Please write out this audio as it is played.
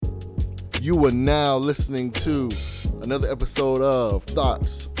You are now listening to another episode of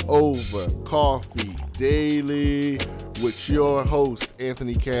Thoughts Over Coffee Daily with your host,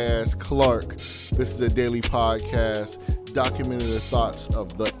 Anthony Cass Clark. This is a daily podcast documenting the thoughts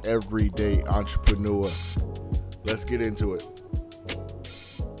of the everyday entrepreneur. Let's get into it.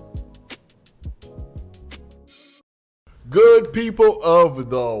 Good people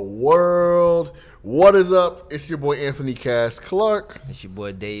of the world, what is up? It's your boy Anthony Cass Clark. It's your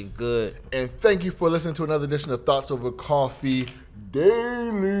boy Dave Good. And thank you for listening to another edition of Thoughts Over Coffee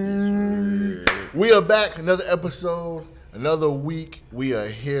Daily. We are back, another episode, another week. We are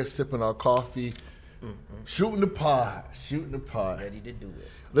here sipping our coffee, shooting the pod. Ready to do it.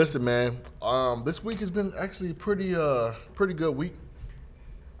 Listen, man, this week has been actually a pretty good week.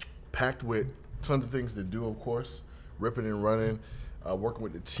 Packed with tons of things to do, of course. Ripping and running, working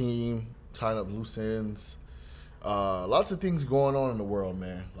with the team, tying up loose ends. Lots of things going on in the world,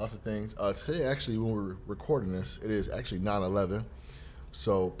 man. Lots of things. Today, actually, when we're recording this, it is actually 9/11.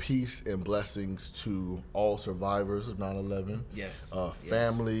 So peace and blessings to all survivors of 9/11. Yes.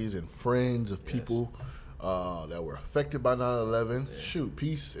 Families and friends of people that were affected by 9/11. Yeah. Shoot,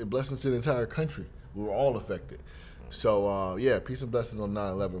 peace and blessings to the entire country. We were all affected. So, peace and blessings on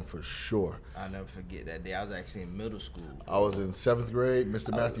 9/11 for sure. I'll never forget that day. I was actually in middle school. I was in 7th grade,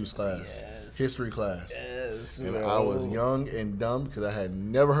 Mr. Matthews class, yes. history class. Yes, and bro. I was young and dumb because I had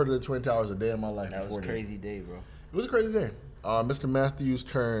never heard of the Twin Towers a day in my life That before. was a crazy day, bro. It was a crazy day. Mr. Matthews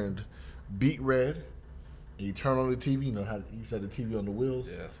turned beet red. He turned on the TV. You know how he said the TV on the wheels?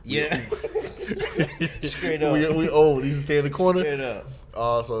 Yeah. Straight up. We old. He used to stay in the corner. Straight up.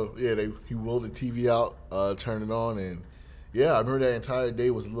 He rolled the TV out, turned it on, and I remember that entire day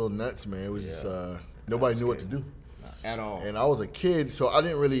was a little nuts, man. It was just nobody knew what to do At all. and I was a kid, so I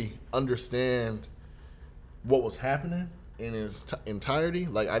didn't really understand what was happening in its entirety.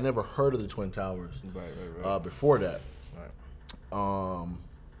 Like, I never heard of the Twin Towers Right. before that. Right.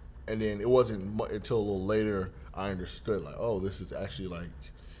 And then it wasn't until a little later I understood, like, oh, this is actually like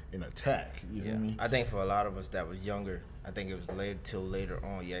an attack. You feel me? I think for a lot of us that was younger, I think it was later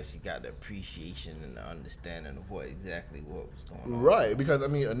on you actually got the appreciation and the understanding of what was going on. Right, because, I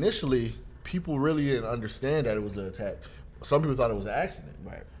mean, initially, people really didn't understand that it was an attack. Some people thought it was an accident.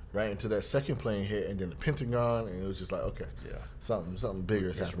 Right, until that second plane hit, and then the Pentagon, and it was just like, okay, something bigger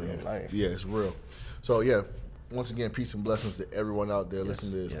is happening. Real life. Yeah, it's real. So, once again, peace and blessings to everyone out there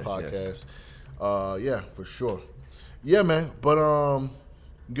listening to this podcast. Yes. For sure. Yeah, man, but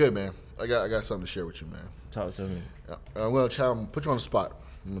good, man. I got something to share with you, man. Talk to me. I'm gonna put you on the spot.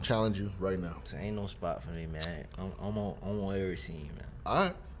 I'm gonna challenge you right now. So ain't no spot for me, man. I'm on every scene, man. All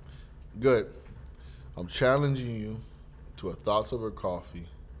right, good. I'm challenging you to a Thoughts Over Coffee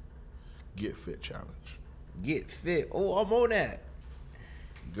Get Fit challenge. Get fit. Oh, I'm on that.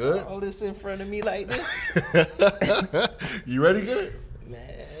 Good. All this in front of me like this. You ready? Good.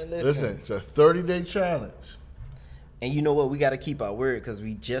 Man, Listen, it's a 30-day challenge. And you know what? We got to keep our word because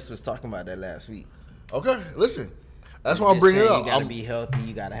we just was talking about that last week. Okay, listen. That's why I'm bringing it up. You got to be healthy.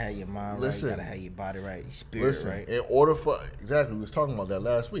 You got to have your mind right. You got to have your body right, your spirit right. In order for, we was talking about that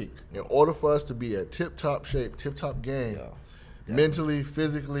last week. In order for us to be at tip-top shape, tip-top game, mentally,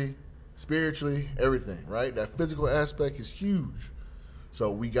 physically, spiritually, everything, right? That physical aspect is huge. So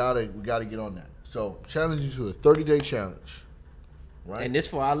we gotta get on that. So challenge you to a 30-day challenge, right? And this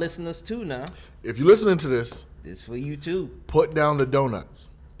for our listeners too now. If you're listening to this for you too. Put down the donuts.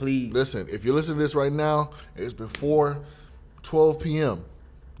 Please. Listen, if you're listening to this right now, it's before 12 p.m.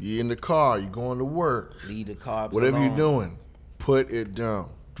 You're in the car, you're going to work. Leave the carbs Whatever alone. you're doing, put it down.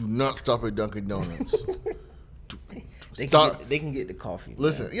 Do not stop at Dunkin' Donuts. They can get the coffee.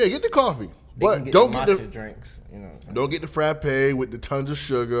 Listen, get the coffee. But get don't the get matcha the drinks. You know what I'm saying? Don't get the frappe with the tons of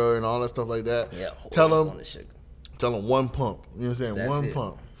sugar and all that stuff like that. Yeah. Tell The them one pump. You know what I'm saying? That's one it.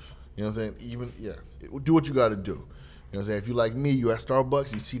 pump. You know what I'm saying? Do what you got to do. You know what I'm saying? If you like me, you at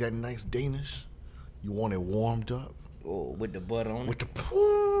Starbucks, you see that nice Danish, you want it warmed up. Oh, with the butter on it.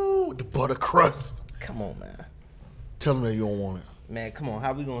 With the butter crust. Come on, man. Tell them that you don't want it. Man, come on.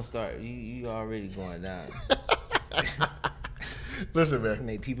 How we gonna start? You already going down. Listen, man.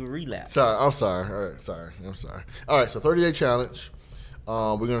 Make people relapse. I'm sorry. All right, I'm sorry. All right, so 30-day challenge.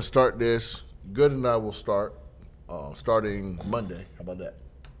 We're going to start this. Good and I will start starting Monday. How about that?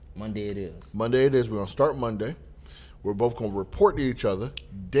 Monday it is. We're going to start Monday. We're both going to report to each other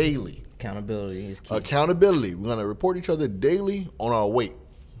daily. Accountability is key. We're going to report each other daily on our weight,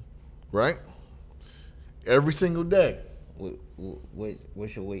 right? Every single day.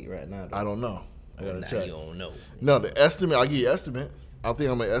 What's your weight right now, though? I don't know. I got to check. You don't know. No, the estimate, I'll give you an estimate. I think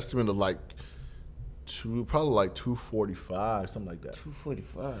I'm an estimate of like probably like 245, something like that.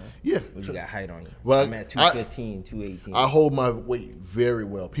 245. Yeah. But you got height on you. Well, I'm at 215, 218. I hold my weight very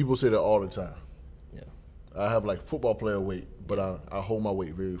well. People say that all the time. Yeah. I have like football player weight, but I hold my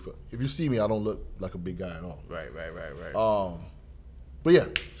weight very well. If you see me, I don't look like a big guy at all. Right. But yeah,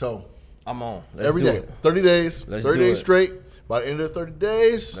 so I'm on. Let's every do day, it. 30 days, Let's 30 do days it. straight. By the end of the 30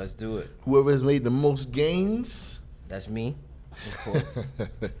 days, Let's do it. whoever has made the most gains, That's me, of course.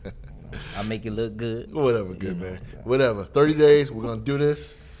 I make it look good. whatever, good man. Whatever. 30 days, we're going to do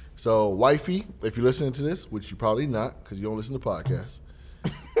this. So, wifey, if you're listening to this, which you probably not because you don't listen to podcasts,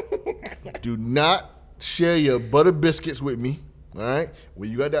 do not share your butter biscuits with me, all right? When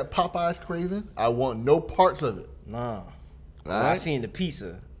you got that Popeyes craving, I want no parts of it. Nah. When right. I seen the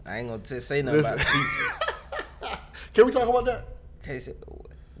pizza, I ain't gonna say nothing about the pizza. Can we talk about that? Okay, so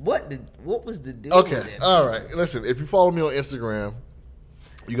what was the deal Okay, with that all pizza? right. Listen, if you follow me on Instagram,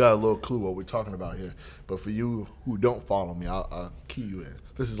 you got a little clue what we're talking about here. But for you who don't follow me, I'll key you in.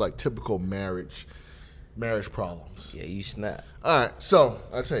 This is like typical marriage problems. Yeah, you snap. All right, so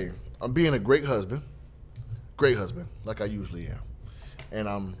I tell you, I'm being a great husband, like I usually am, and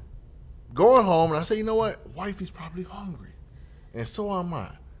I'm going home, and I say, you know what, wifey's probably hungry, and so am I.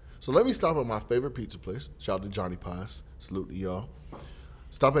 So let me stop at my favorite pizza place. Shout out to Johnny Pies. Salute to y'all.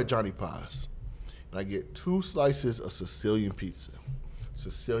 Stop at Johnny Pies, and I get 2 slices of Sicilian pizza.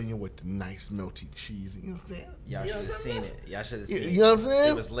 Sicilian with the nice melty cheese. You know what I'm saying? Y'all should have seen it. Y'all should have seen it. You know what I'm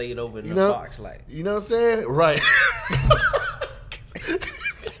saying? It was laid over in You the know? box like. You know what I'm saying? Right.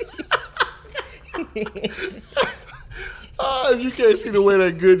 If you can't see the way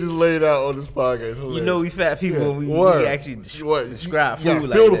that good just laid out on this podcast, You know we fat people when we actually describe You gotta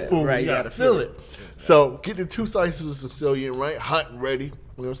food feel like the that. food. Right, You gotta feel it. So get the 2 slices of Sicilian, right? Hot and ready. You know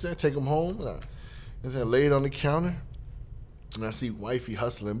what I'm saying? Take them home. And then lay it on the counter. And I see wifey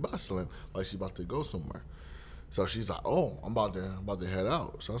hustling, bustling, like she's about to go somewhere. So she's like, "Oh, I'm about to head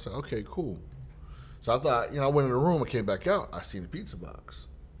out." So I said, "Okay, cool." So I thought, I went in the room. I came back out. I seen the pizza box.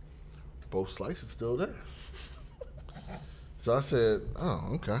 Both slices still there. So I said, "Oh,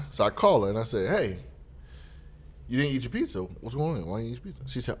 okay." So I called her and I said, "Hey, you didn't eat your pizza. What's going on? Why didn't you eat your pizza?"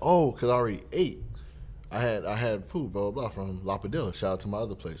 She said, "Oh, because I already ate. I had food, blah, blah, blah, from La Padilla. Shout out to my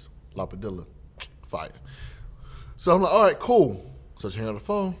other place, La Padilla. Fire." So I'm like, all right, cool. So she hung on the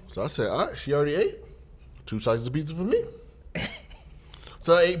phone. So I said, all right, she already ate. 2 slices of pizza for me.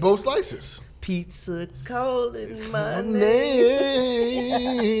 So I ate both slices. Pizza calling my name.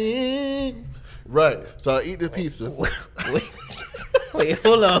 Name. Right. So I eat the pizza. Wait,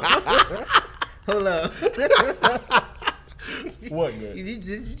 hold on. Hold on. What, man? You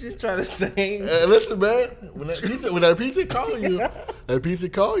just try to sing. Listen, man. When that pizza call you, that pizza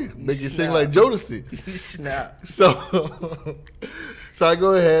call you. Make you sing like Jodeci. You snap. So I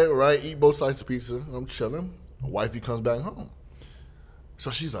go ahead, right, eat both slices of pizza. I'm chilling. My wifey comes back home.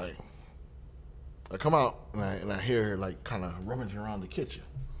 So she's like, I come out and I hear her like kind of rummaging around the kitchen.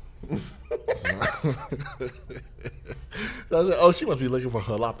 So I said, oh, she must be looking for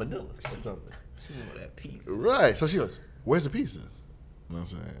her lapadillas or something. She want that pizza. Right. So she goes, where's the pizza? And I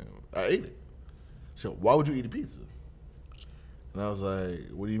said, I ate it. She goes, why would you eat the pizza? And I was like,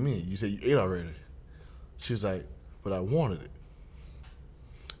 what do you mean? You said you ate already. She was like, but I wanted it.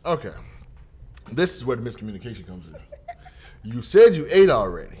 Okay. This is where the miscommunication comes in. You said you ate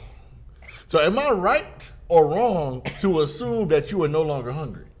already. So am I right or wrong to assume that you are no longer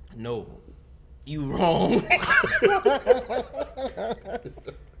hungry? No. You wrong.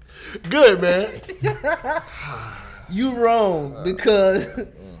 Good, man. You wrong because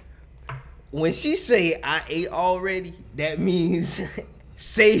when she say I ate already, that means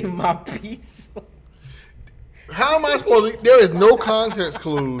save my pizza. How am I supposed to? There is no context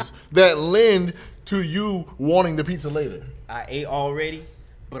clues that lend to you wanting the pizza later. I ate already,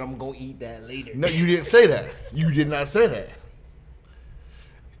 but I'm gonna eat that later. No, you didn't say that. You did not say that.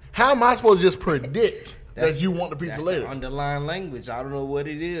 How am I supposed to just predict that you want the pizza that's later? The underlying language. I don't know what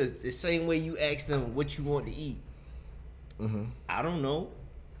it is. It's the same way you ask them what you want to eat. Mm-hmm. I don't know.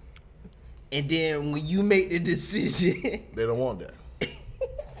 And then when you make the decision, They don't want that.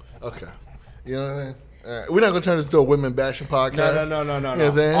 Okay. You know what I mean? All right. We're not going to turn this to a women bashing podcast. No. You know what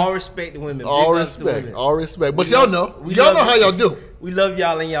I'm saying? All respect to women. All Big ups to respect. women. All respect. But We y'all love- know. we Y'all love know how you. y'all do. We love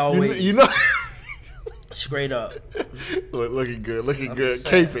y'all in y'all ways. You know. Straight up. Looking good. Looking good.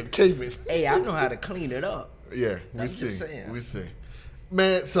 Cape it. Hey, I know how to clean it up. Yeah, we I'm see. just saying. We see.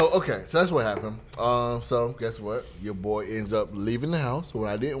 Man, so that's what happened. So guess what? Your boy ends up leaving the house when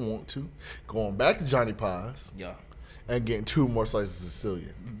I didn't want to, going back to Johnny Pies Yeah. and getting 2 more slices of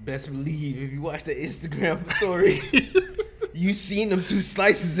Sicilian. Best believe if you watch the Instagram story, You seen them 2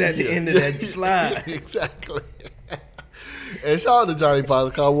 slices at the end of that slide. Exactly. And shout out to Johnny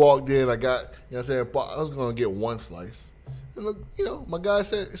Pilot. I walked in, I got, you know what I'm saying, I was going to get 1 slice. And look, you know, my guy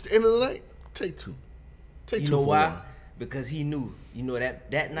said, it's the end of the night, take 2. Take 2 You know for why? 1. Because he knew. You know,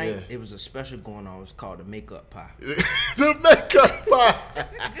 that night, it was a special going on. It was called the makeup pie. The makeup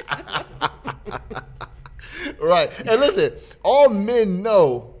pie. Right. And listen, all men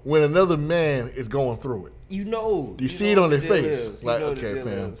know when another man is going through it. You know. You see it on their face. Is. Like, you know okay,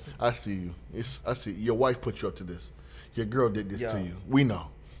 fam, I see you. I see your wife put you up to this. Your girl did this to you. We know.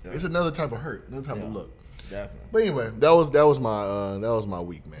 Yeah. It's another type of hurt, another type of look. Definitely. But anyway, that was my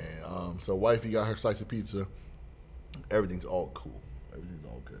week, man. So wifey got her slice of pizza. Everything's all cool. Everything's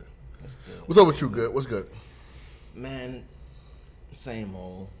all good. That's good. What's up with you? Good. What's good? Man, same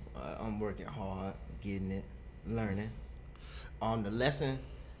old. I'm working hard, getting it, learning. The lesson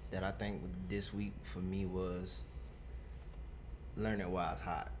that I think this week for me was learning while it's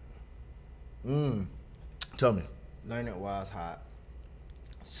hot. Tell me. Learning while it's hot.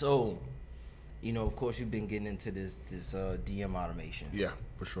 So, you know, of course, you've been getting into this DM automation. Yeah,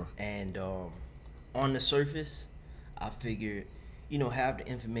 for sure. And on the surface, I figured, you know, have the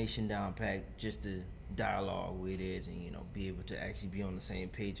information down packed just to dialogue with it and, you know, be able to actually be on the same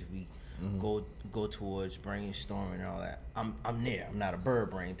page if we go towards brainstorming and all that. I'm there. I'm not a bird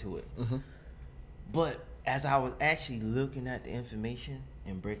brain to it. But as I was actually looking at the information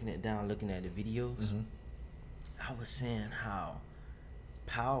and breaking it down, looking at the videos, I was saying how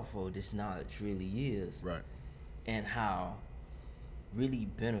powerful this knowledge really is. Right. And how really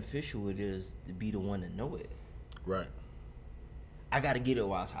beneficial it is to be the one to know it. Right. I got to get it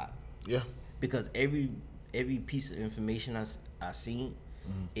while it's hot. Yeah. Because every piece of information I seen,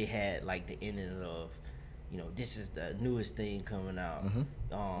 it had like the ending of, you know, this is the newest thing coming out.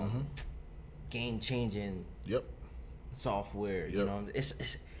 Game changing. Yep. Software. You know,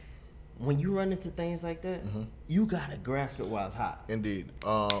 it's when you run into things like that, you gotta grasp it while it's hot. Indeed.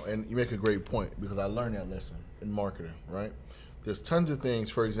 And you make a great point because I learned that lesson in marketing, right? There's tons of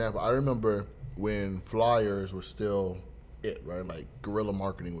things. For example, I remember when flyers were still it, right? Like guerrilla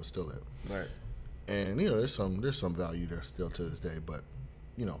marketing was still it. Right. And you know, there's some value there still to this day, but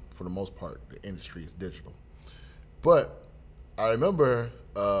you know, for the most part, the industry is digital. But I remember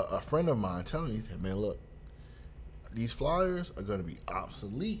a friend of mine telling me, he said, "Man, look, these flyers are going to be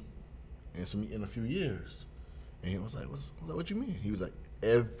obsolete in a few years." And he was like, "What you mean?" He was like,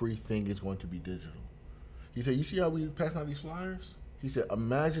 "Everything is going to be digital." He said, "You see how we passing out these flyers?" He said,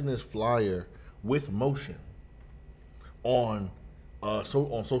 "Imagine this flyer with motion on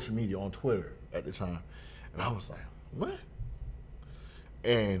social media, on Twitter at the time." And I was like, "What?"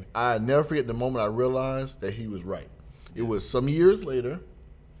 And I never forget the moment I realized that he was right. It was some years later,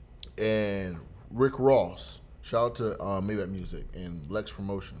 and Rick Ross, shout out to Maybach Music and Lex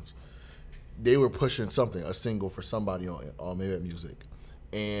Promotions, they were pushing something, a single for somebody on Maybach Music.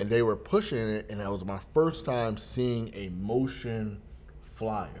 And they were pushing it, and that was my first time seeing a motion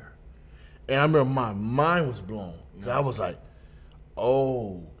flyer. And I remember my mind was blown. Nice. I was like,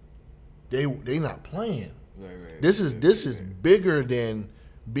 oh, they not playing. Right. This is bigger than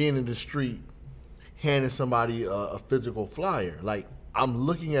being in the street handing somebody a physical flyer. Like, I'm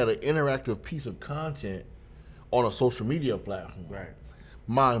looking at an interactive piece of content on a social media platform. Right.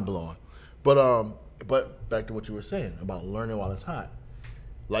 Mind blowing. But back to what you were saying about learning while it's hot.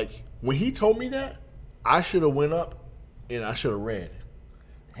 Like, when he told me that, I should have went up and I should have read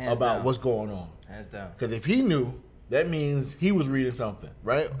Hands about down. What's going on. Hands down. Because if he knew, that means he was reading something,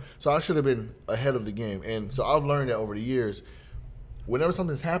 right? So I should have been ahead of the game. And so I've learned that over the years, whenever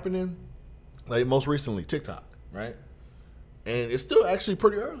something's happening, like most recently, TikTok, right? And it's still actually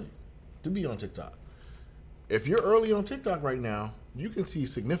pretty early to be on TikTok. If you're early on TikTok right now, you can see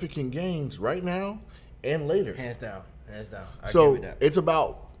significant gains right now and later. Hands down. So it's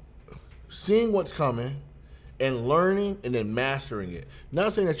about seeing what's coming and learning and then mastering it.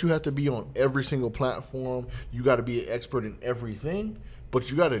 Not saying that you have to be on every single platform. You got to be an expert in everything,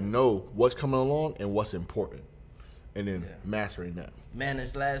 but you got to know what's coming along and what's important, and then mastering that. Man,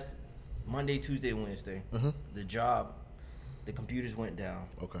 this last Monday, Tuesday, Wednesday, the job, the computers went down.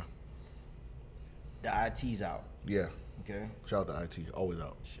 Okay. The IT's out. Yeah. Okay. Shout out to IT. Always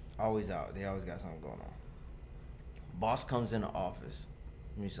out. Always out. They always got something going on. Boss comes in the office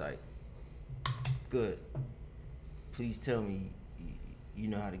and he's like, "Good. Please tell me you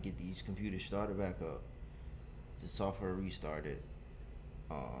know how to get these computers started back up." The software restarted.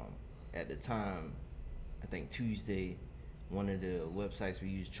 At the time, I think Tuesday, one of the websites we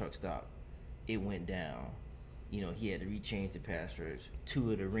use, Truckstop, it went down. You know, he had to rechange the passwords.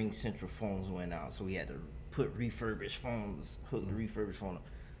 2 of the Ring Central phones went out, so he had to put refurbished phones, hook the refurbished phone up.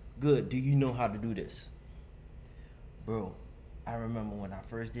 Good. Do you know how to do this? Bro, I remember when I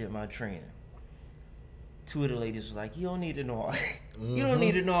first did my training, 2 of the ladies was like, you don't need to know all you don't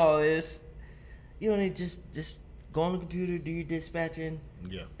need to know all this. You don't need just go on the computer, do your dispatching,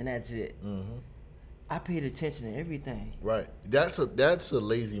 and that's it. I paid attention to everything. Right. That's a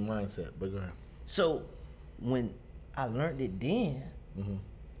lazy mindset, but go ahead. So when I learned it then,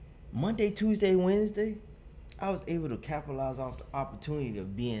 Monday, Tuesday, Wednesday, I was able to capitalize off the opportunity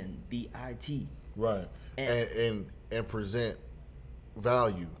of being the IT. Right. And present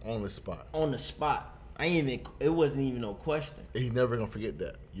value on the spot. On the spot. It wasn't even no question. He's never gonna forget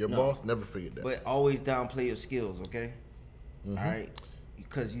that. Your boss never forget that. But always downplay your skills, okay? All right?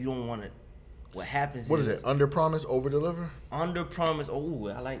 Because you don't want to. What happens What is it? Under promise, over deliver? Under promise. Oh,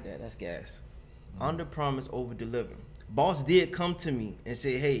 I like that. That's gas. Under promise, over deliver. Boss did come to me and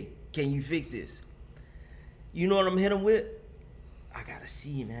say, hey, can you fix this? You know what I'm hitting with? I gotta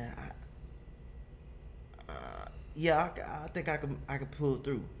see, man. I think I can pull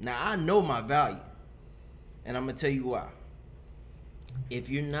through. Now I know my value, and I'm gonna tell you why. If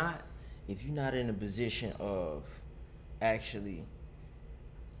you're not in a position of actually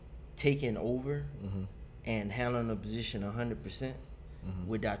taking over and handling a position 100%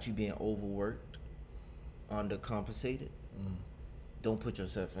 without you being overworked, undercompensated, don't put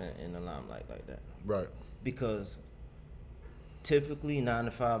yourself in the limelight like that. Right. Because typically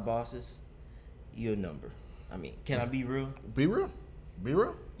 9-to-5 bosses, you're a number. I mean, can I be real? Be real. Be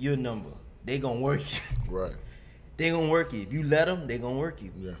real. You're a number. They gonna work you. Right. They gonna work you. If you let them, they gonna work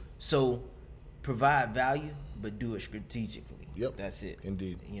you. Yeah. So provide value, but do it strategically. Yep. That's it.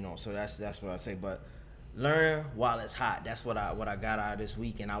 Indeed. You know, so that's what I say. But learn while it's hot. That's what I got out of this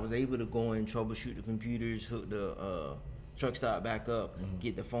week, and I was able to go and troubleshoot the computers, hook the truck stop back up,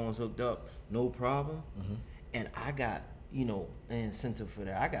 get the phones hooked up, no problem. And I got, an incentive for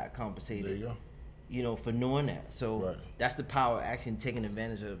that. I got compensated. There you go. For knowing that. So Right. that's the power of actually taking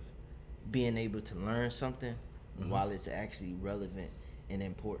advantage of being able to learn something while it's actually relevant and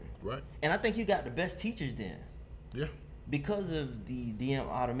important. Right. And I think you got the best teachers then. Yeah. Because of the DM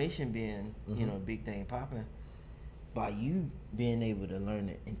automation being, a big thing popping, by you being able to learn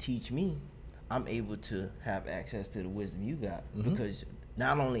it and teach me, I'm able to have access to the wisdom you got. Because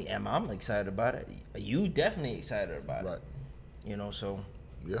not only am I excited about it, you definitely excited about Right. it. So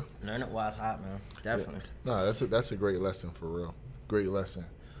Yeah. learn it while it's hot, man. Definitely. Yeah. No, that's a great lesson for real. Great lesson.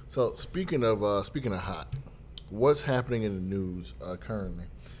 So speaking of hot, what's happening in the news currently?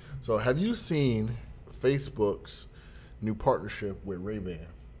 So have you seen Facebook's new partnership with Ray-Ban?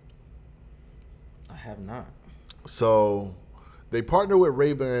 I have not. So they partner with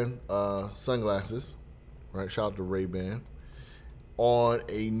Ray-Ban sunglasses, right? Shout out to Ray-Ban on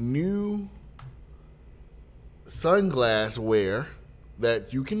a new sunglass wear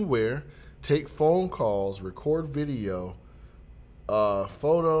that you can wear, take phone calls, record video,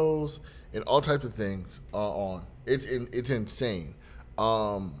 photos, and all types of things on. It's insane.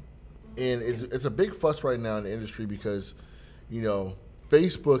 And it's a big fuss right now in the industry because,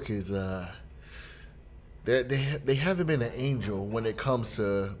 Facebook is they haven't been an angel when it comes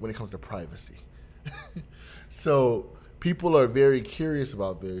to privacy. So people are very curious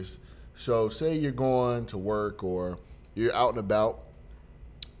about this. So say you're going to work or you're out and about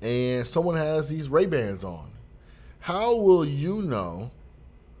and someone has these Ray-Bans on. How will you know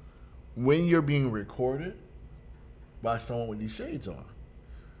when you're being recorded by someone with these shades on?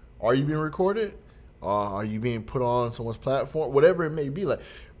 Are you being recorded? Are you being put on someone's platform? Whatever it may be. Like,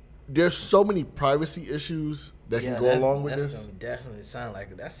 there's so many privacy issues that can go along with this. That's definitely sound like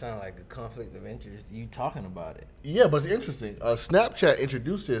a conflict of interest. You talking about it? Yeah, but it's interesting. Snapchat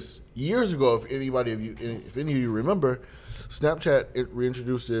introduced this years ago. If any of you remember, Snapchat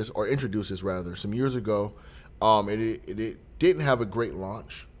introduced this rather some years ago. It didn't have a great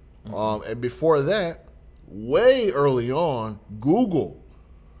launch. And before that, way early on, Google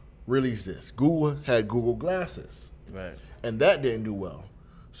released this. Google had Google Glasses. Right. And that didn't do well.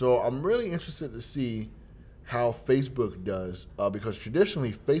 So I'm really interested to see how Facebook does, because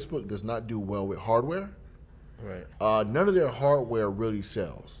traditionally Facebook does not do well with hardware. Right. None of their hardware really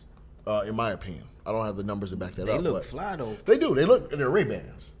sells, in my opinion. I don't have the numbers to back that up. They look fly though. They do. They're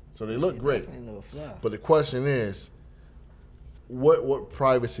Ray-Bans, so they look great. Definitely look fly. But the question is, what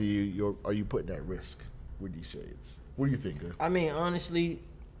privacy are you putting at risk with these shades? What do you think, Good? I mean, honestly,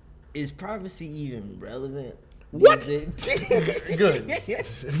 is privacy even relevant? What? Good.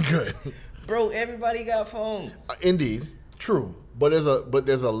 Good. Bro, everybody got phones. Indeed, true. But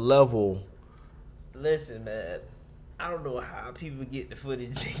there's a level. Listen, man. I don't know how people get the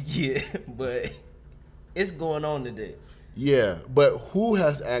footage they get, but It's going on today. Yeah, but who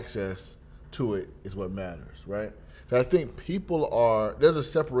has access to it is what matters, right? 'Cause I think there's a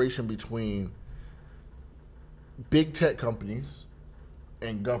separation between big tech companies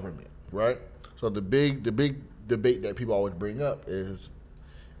and government, right? So the big debate that people always bring up is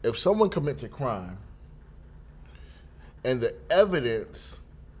if someone commits a crime and the evidence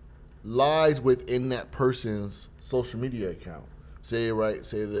lies within that person's social media account, say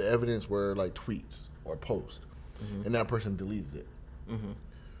the evidence were like tweets or posts, and that person deleted it.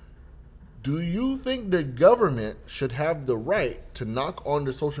 Do you think the government should have the right to knock on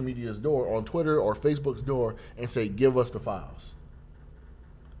the social media's door, on Twitter or Facebook's door, and say, give us the files?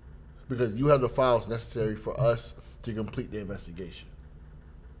 Because you have the files necessary for us to complete the investigation.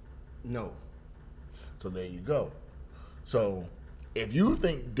 No. So there you go. So if you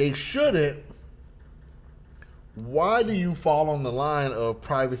think they shouldn't, why do you fall on the line of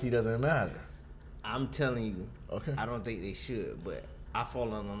privacy doesn't matter? I'm telling you, Okay. I don't think they should, but I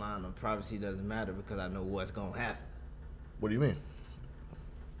fall on the line of privacy doesn't matter because I know what's going to happen. What do you mean?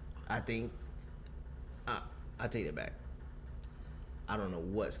 I think, I take it back. I don't know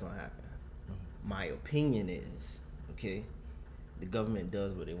what's going to happen. My opinion is, okay, the government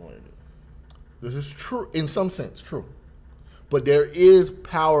does what they want to do. This is true, in some sense, true. But there is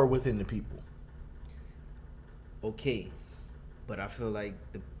power within the people. Okay, but I feel like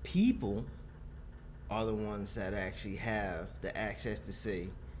the people are the ones that actually have the access to say,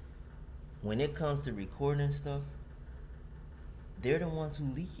 when it comes to recording stuff, they're the ones who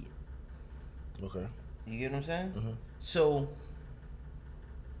leak it. Okay. You get what I'm saying? Mm-hmm. So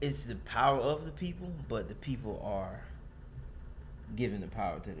it's the power of the people, but the people are giving the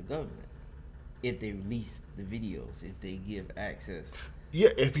power to the government if they release the videos, if they give access. Yeah,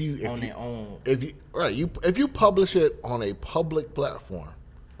 if you publish it on a public platform,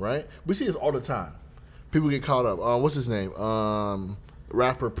 right? We see this all the time. People get caught up. What's his name?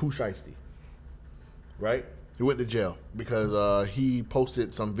 Rapper Pooh Shiesty, right? He went to jail because he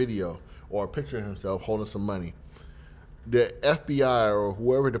posted some video or a picture of himself holding some money. The FBI or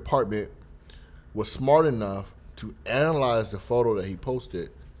whoever department was smart enough to analyze the photo that he posted,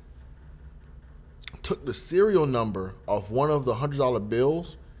 took the serial number of one of the $100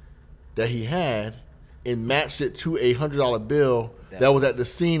 bills that he had and matched it to a $100 bill that was at the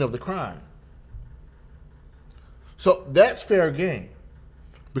scene of the crime. So that's fair game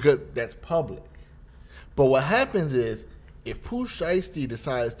because that's public. But what happens is if Pooh Shiesty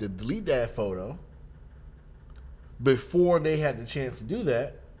decides to delete that photo before they had the chance to do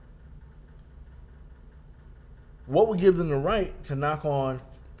that, what would give them the right to knock on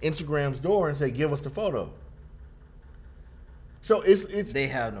Instagram's door and say, give us the photo? So it's they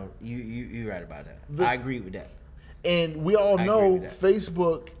have no. You're right about that. I agree with that. And we all know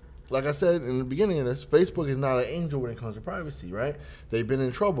Facebook, like I said in the beginning of this, Facebook is not an angel when it comes to privacy, right? They've been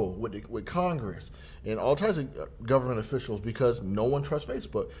in trouble with Congress and all types of government officials because no one trusts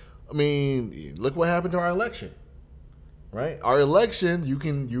Facebook. I mean, look what happened to our election, right? Our election, you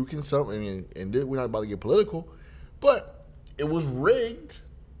can and we're not about to get political, but it was rigged,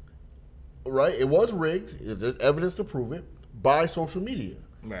 right? It was rigged. There's evidence to prove it by social media,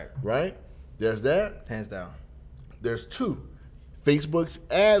 right? There's that. Hands down. There's two. Facebook's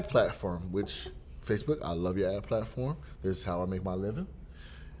ad platform, which Facebook, I love your ad platform. This is how I make my living.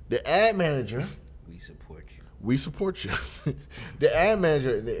 The ad manager. We support you. We support you. The ad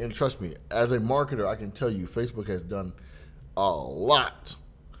manager, and trust me, as a marketer, I can tell you Facebook has done a lot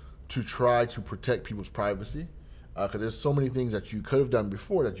to try to protect people's privacy because there's so many things that you could have done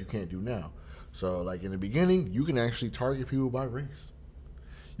before that you can't do now. So like in the beginning, you can actually target people by race.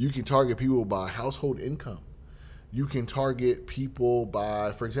 You can target people by household income. You can target people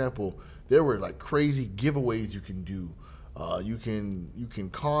by, for example, there were like crazy giveaways you can do. You can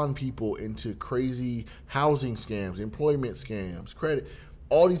con people into crazy housing scams, employment scams, credit,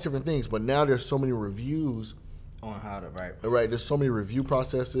 all these different things. But now there's so many reviews on how to right. There's so many review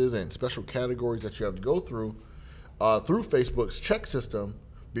processes and special categories that you have to go through Facebook's check system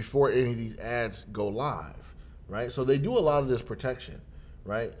before any of these ads go live, right? So they do a lot of this protection,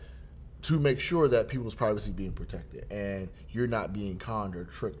 right? To make sure that people's privacy being protected and you're not being conned or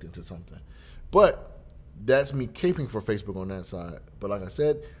tricked into something. But that's me caping for Facebook on that side. But like I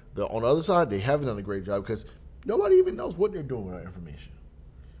said, on the other side, they haven't done a great job because nobody even knows what they're doing with our information.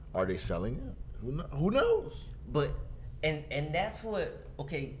 Are they selling it? Who knows? But and that's what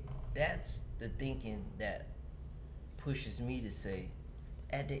that's the thinking that pushes me to say,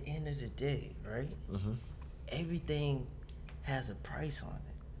 at the end of the day, right? Mm-hmm. Everything has a price on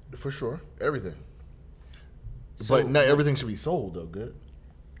it. For sure, everything. So, but not everything should be sold, though. Good.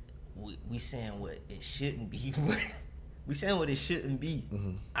 we saying what it shouldn't be. We saying what it shouldn't be.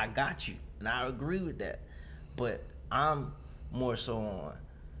 Mm-hmm. I got you, and I agree with that. But I'm more so on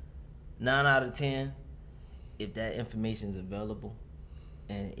 9 out of 10. If that information is available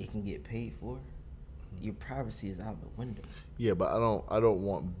and it can get paid for, your privacy is out the window. Yeah, but I don't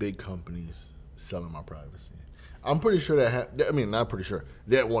want big companies selling my privacy. I'm pretty sure that not pretty sure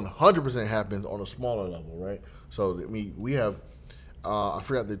that 100% happens on a smaller level, right? So we have I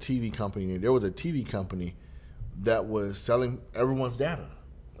forgot the TV company name. There was a TV company that was selling everyone's data,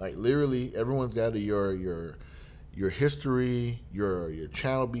 like literally everyone's data, your history, your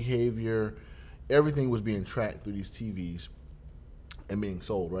channel behavior, everything was being tracked through these TVs and being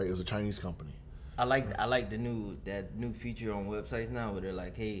sold. Right? It was a Chinese company. I like the new feature on websites now where they're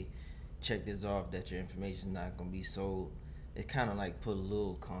like, hey, check this off that your information is not gonna be sold. It kind of like put a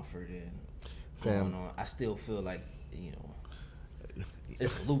little comfort in going on. I still feel like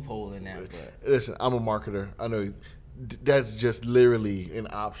it's a loophole in that. But Listen, I'm a marketer. I know that's just literally an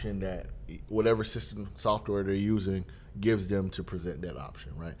option that whatever system software they're using gives them to present that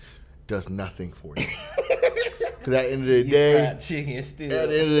option. Right? Does nothing for you. Because at the end of the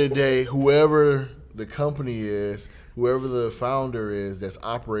day, whoever the company is, whoever the founder is that's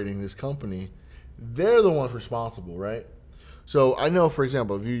operating this company, they're the ones responsible, right? So I know, for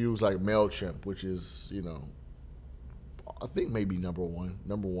example, if you use like MailChimp, which is, I think maybe number one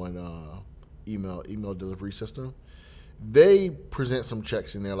email delivery system, they present some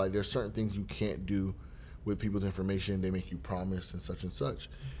checks in there. Like there's certain things you can't do with people's information. They make you promise and such and such.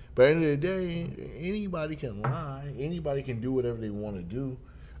 But at the end of the day, anybody can lie. Anybody can do whatever they want to do.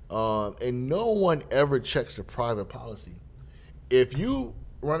 And no one ever checks the private policy. If you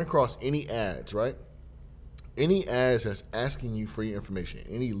run across any ads, right? Any ads that's asking you for your information,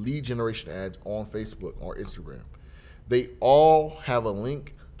 any lead generation ads on Facebook or Instagram, they all have a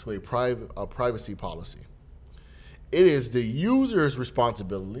link to a privacy policy. It is the user's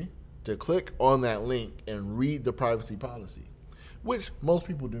responsibility to click on that link and read the privacy policy, which most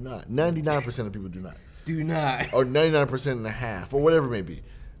people do not. 99% of people do not. Do not. Or 99% and a half, or whatever it may be.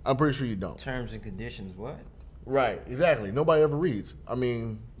 I'm pretty sure you don't. Terms and conditions, what? Right, exactly. Nobody ever reads. I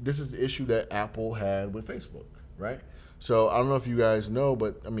mean, this is the issue that Apple had with Facebook, right? So I don't know if you guys know,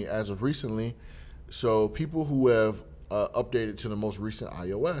 but I mean, as of recently, so people who have updated to the most recent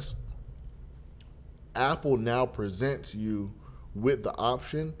iOS, Apple now presents you with the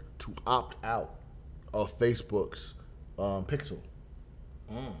option to opt out of Facebook's Pixel.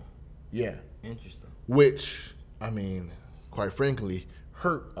 Yeah. Interesting. Which, I mean, quite frankly,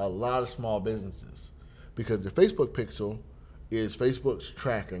 hurt a lot of small businesses because the Facebook Pixel is Facebook's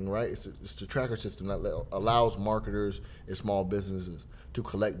tracking, right? It's the tracker system that allows marketers and small businesses to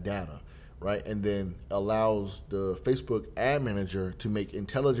collect data, right? And then allows the Facebook ad manager to make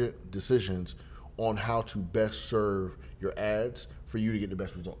intelligent decisions on how to best serve your ads for you to get the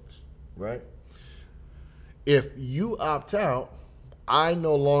best results, right? If you opt out, I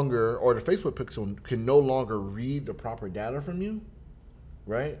no longer, or the Facebook Pixel can no longer read the proper data from you,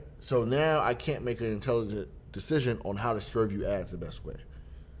 right? So now I can't make an intelligent decision on how to serve you ads the best way.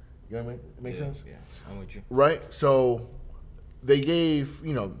 You know what I mean? Make sense? Yeah, I'm with you. Right? So they gave,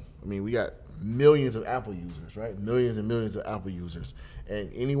 we got millions of Apple users, right? Millions and millions of Apple users.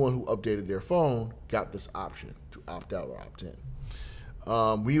 And anyone who updated their phone got this option to opt out or opt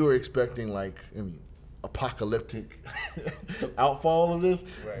in. We were expecting apocalyptic outfall of this,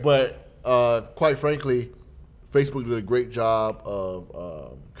 right. But quite frankly, Facebook did a great job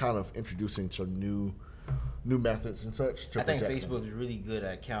of kind of introducing some new methods and such. I think Facebook's really good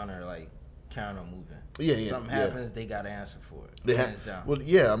at counter moving. Yeah. Something happens, they got to answer for it. They hands down. Well,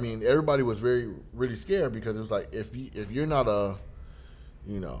 yeah. I mean, everybody was really scared because it was like if you're not a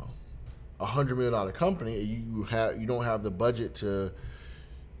 $100 million company, you don't have the budget to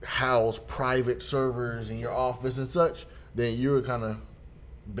house private servers in your office and such, then you're kind of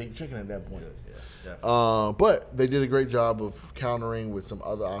big chicken at that point. Yeah, but they did a great job of countering with some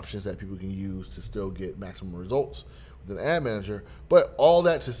other options that people can use to still get maximum results with an ad manager. But all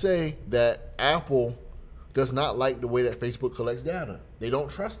that to say that Apple does not like the way that Facebook collects data. They don't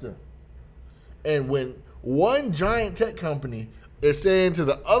trust them. And when one giant tech company is saying to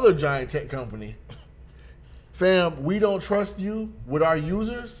the other giant tech company, fam, we don't trust you with our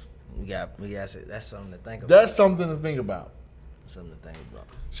users. We got that's something to think about. That's something to think about. Something to think about.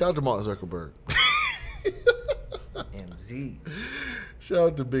 Shout out to Mark Zuckerberg. MZ. Shout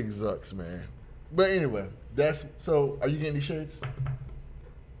out to Big Zucks, man. But anyway, so are you getting these shades?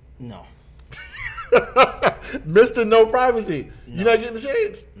 No. Mr. No Privacy. No. You're not getting the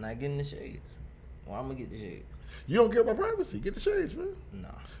shades? Not getting the shades. Well, I'm gonna get the shades. You don't care about privacy. Get the shades, man. No.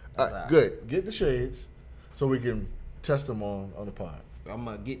 All right, good. Get the shades so we can test them on the pod. I'm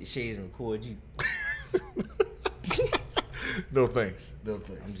gonna get the shades and record you. No thanks. No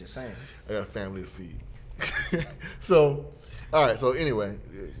thanks. I'm just saying. I got a family to feed. So, all right. So anyway,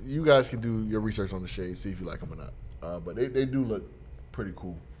 you guys can do your research on the shades, see if you like them or not. But they do look pretty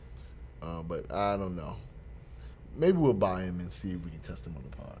cool. But I don't know. Maybe we'll buy them and see if we can test them on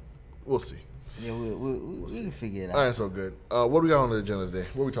the pod. We'll see. Yeah, we can figure it out. All right, so good. What do we got on the agenda today?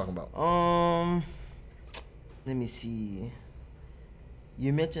 What are we talking about? Let me see.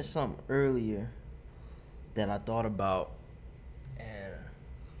 You mentioned something earlier that I thought about, and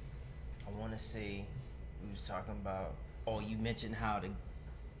I want to say we was talking about. Oh, you mentioned how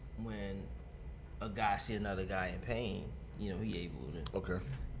when a guy see another guy in pain, he able to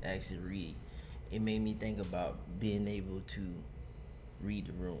actually read. It made me think about being able to read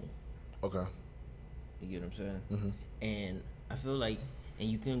the room. Okay. You get what I'm saying? Mm-hmm. And I feel like, and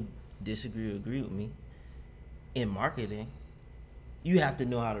you can disagree or agree with me, in marketing, you have to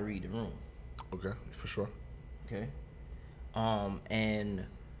know how to read the room. Okay, for sure. Okay. And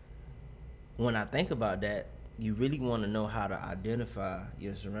when I think about that, you really want to know how to identify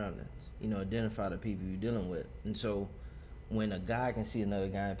your surroundings. Identify the people you're dealing with. And so, when a guy can see another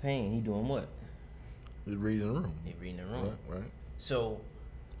guy in pain, he doing what? He's reading the room. He reading the room. Right. So,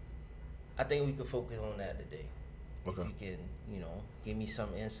 I think we could focus on that today. Okay. If you can, give me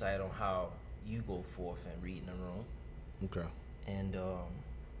some insight on how you go forth and read in the room. Okay. And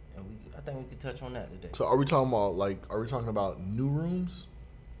I think we could touch on that today. So are we talking about new rooms?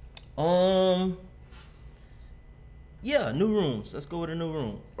 Yeah, new rooms. Let's go with a new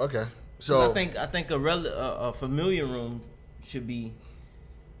room. Okay. So I think a familiar room should be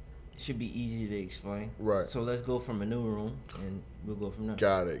easy to explain. Right. So let's go from a new room and we'll go from there.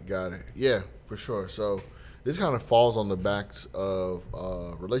 Got it. Yeah, for sure. So this kind of falls on the backs of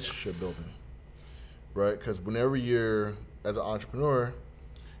relationship building, right? Because whenever you're, as an entrepreneur,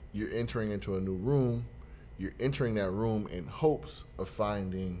 you're entering into a new room, you're entering that room in hopes of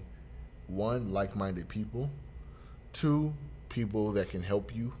finding, one, like-minded people, two, people that can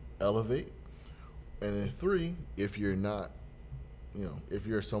help you elevate, and then three, if you're not, if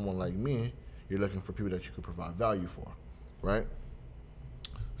you're someone like me, you're looking for people that you could provide value for, right?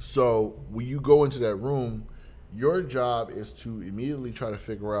 So when you go into that room, your job is to immediately try to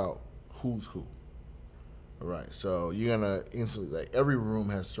figure out who's who. All right. So you're gonna instantly, like, every room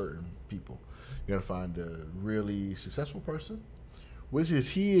has certain people. You're gonna find a really successful person, which is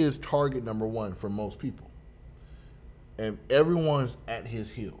he is target number one for most people, and everyone's at his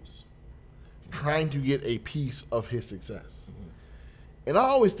heels, trying to get a piece of his success. Mm-hmm. And I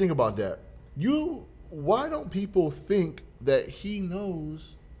always think about that. Why don't people think that he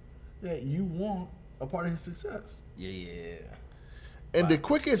knows that you want a part of his success? Yeah. And the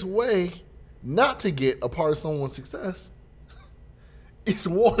quickest way not to get a part of someone's success is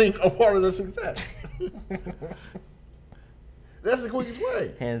wanting a part of their success. That's the quickest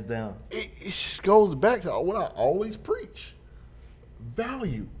way. Hands down. It just goes back to what I always preach.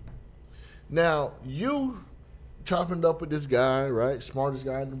 Value. Now, you chopping it up with this guy, right? Smartest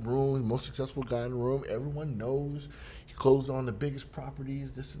guy in the room, most successful guy in the room. Everyone knows he closed on the biggest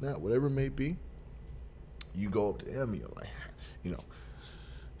properties, this and that, whatever it may be. You go up to him, you're like,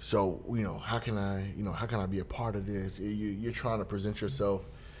 so, how can I be a part of this? You're trying to present yourself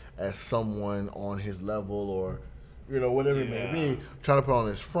as someone on his level, or, whatever it may be, trying to put on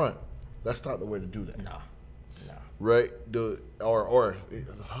his front. That's not the way to do that. No. Right?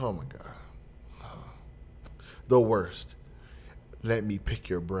 Oh my God. The worst. Let me pick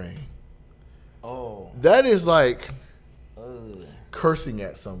your brain. Oh. That is like cursing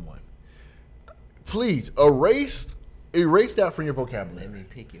at someone. Please, erase that from your vocabulary. Let me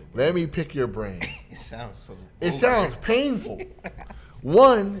pick your brain. Let me pick your brain. It sounds so It sounds painful.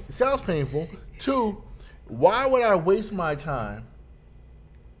 One, it sounds painful. Two, why would I waste my time?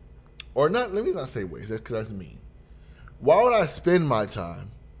 Or not, let me not say waste, because that's mean. Why would I spend my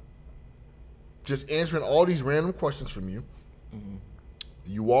time just answering all these random questions from you? Mm-hmm.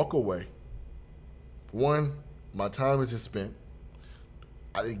 You walk away. One, my time is just spent.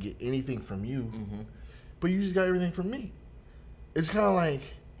 I didn't get anything from you, but you just got everything from me. It's kind of like,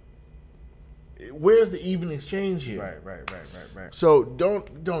 where's the even exchange here? Right. So don't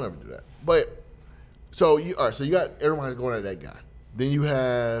ever do that. But so you got everyone going at that guy. Then you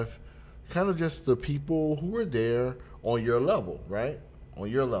have kind of just the people who are there on your level, right? On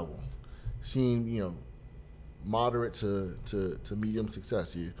your level, seeing moderate to medium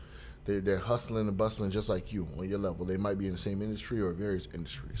success. They're hustling and bustling just like you on your level. They might be in the same industry or various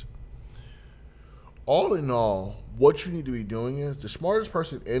industries. all in all, what you need to be doing is the smartest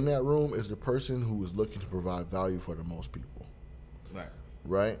person in that room is the person who is looking to provide value for the most people. Right.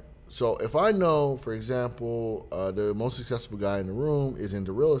 Right? So if I know, for example, the most successful guy in the room is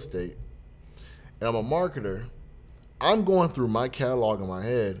into real estate, and I'm a marketer, I'm going through my catalog in my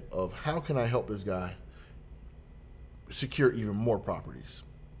head of how can I help this guy secure even more properties.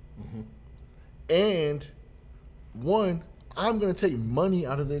 Mm-hmm. And one, I'm going to take money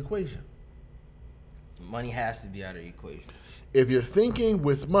out of the equation. Money has to be out of the equation. If you're thinking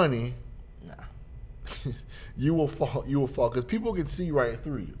with money, nah, you will fall. You will fall because people can see right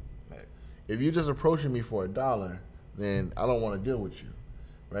through you. right. If you're just approaching me for $1, then I don't want to deal with you,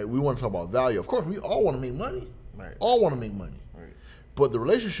 right? We want to talk about value. Of course, we all want to make money. Right. All want to make money. Right. But the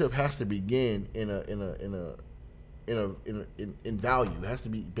relationship has to begin in value. It has to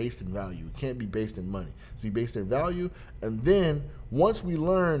be based in value. It can't be based in money. It's to be based in value. And then once we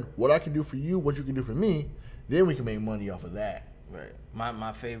learn what I can do for you, what you can do for me, then we can make money off of that. Right.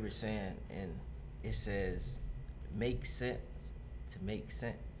 My favorite saying, and it says, "Make sense to make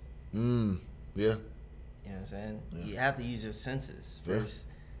sense." Yeah. You know what I'm saying? Yeah. You have to use your senses first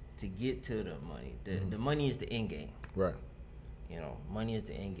to get to the money. The money is the end game. Right. You know, money is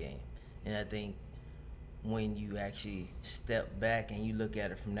the end game. And I think when you actually step back and you look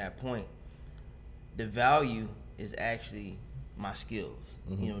at it from that point, the value is actually my skills.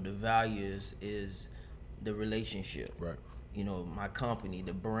 Mm-hmm. You know, the value is the relationship. Right. You know, my company,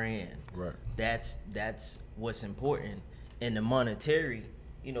 the brand. Right. That's what's important. And the monetary,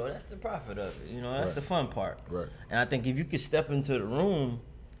 you know, that's the profit of it. You know, that's Right. the fun part. Right. And I think if you could step into the room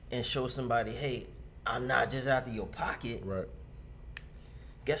and show somebody, hey, I'm not just after your pocket. Right.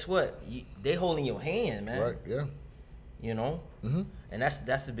 Guess what? They holding your hand, man. Right. Yeah. You know? Mm-hmm. And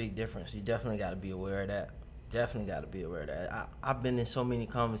that's the big difference. You definitely got to be aware of that. Definitely got to be aware of that. I've been in so many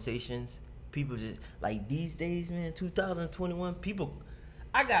conversations. People just, like these days, man, 2021, people,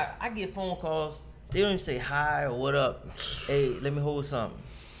 I get phone calls. They don't even say hi or what up. Hey, let me hold something.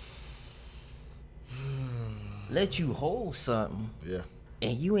 Let you hold something. Yeah.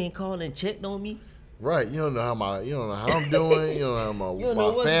 And you ain't calling and checked on me. Right. You don't know how I'm doing. You don't know how You don't know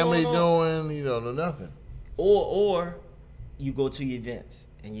my what's family going on. doing. You don't know nothing. Or you go to events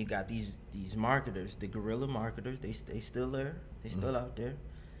and you got these marketers, the guerrilla marketers. They still there. They still out there.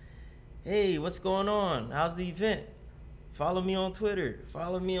 Hey, what's going on? How's the event? Follow me on Twitter.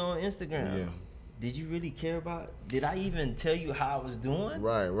 Follow me on Instagram. Yeah. Did you really care about? Did I even tell you how I was doing?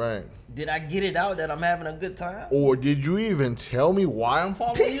 Right. Right. Did I get it out that I'm having a good time? Or did you even tell me why I'm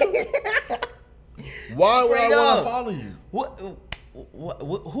following you? Why would I Straight want up. to follow you? What?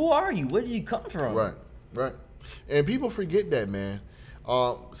 Who are you? Where did you come from? Right, right. And people forget that, man.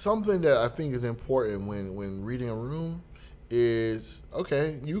 Something that I think is important when reading a room is,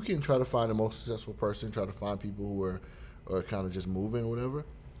 okay, you can try to find the most successful person, try to find people who are kind of just moving, whatever.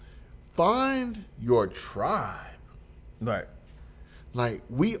 Find your tribe. Right. Like,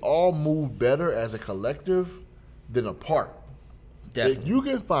 we all move better as a collective than apart. Definitely. If you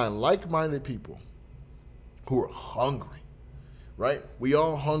can find like-minded people who are hungry, right? We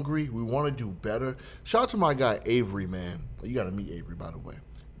all hungry. We want to do better. Shout out to my guy Avery, man. You got to meet Avery, by the way.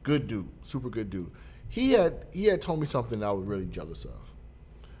 Good dude, super good dude. He had told me something that I was really jealous of.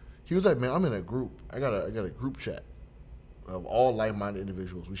 He was like, man, I'm in a group. I got a group chat of all like-minded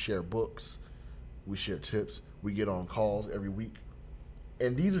individuals. We share books, we share tips, we get on calls every week,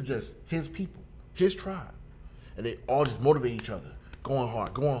 and these are just his people, his tribe, and they all just motivate each other. Going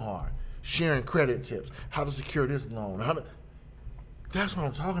hard, sharing credit tips, how to secure this loan. That's what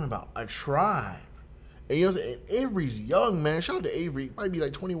I'm talking about, a tribe. And you know, and Avery's young, man. Shout out to Avery. Might be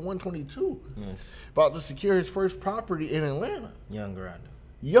like 21, 22. Yes. About to secure his first property in Atlanta. Young grinder.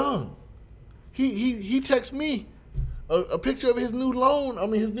 Young. He texts me a picture of his new loan. I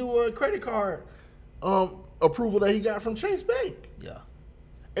mean, his new credit card approval that he got from Chase Bank. Yeah.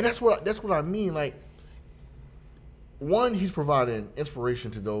 And that's what I mean. Like, one, he's providing inspiration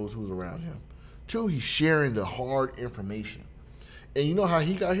to those who's around him. Two, he's sharing the hard information. And you know how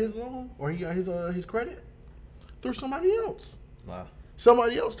he got his loan or he got his credit? Through somebody else. Wow.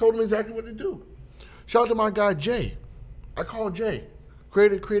 Somebody else told him exactly what to do. Shout out to my guy Jay. I called Jay,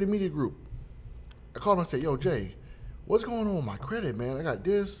 creative media group. I called him and said, yo, Jay, what's going on with my credit, man? I got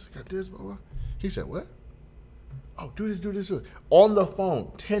this, blah, blah. He said, what? Oh, do this. On the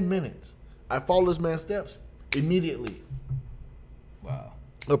phone, 10 minutes. I followed this man's steps immediately. Wow.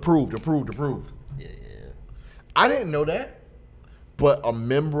 Approved. Yeah. I didn't know that, but a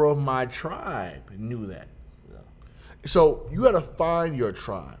member of my tribe knew that. Yeah. So you got to find your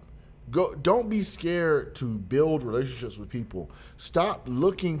tribe. Don't be scared to build relationships with people. Stop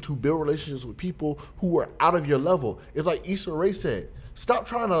looking to build relationships with people who are out of your level. It's like Issa Rae said. Stop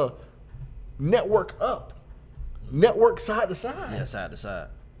trying to network up. Network side to side. Yeah, side to side.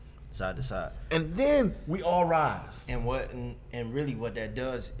 Side to side. And then we all rise. And really what that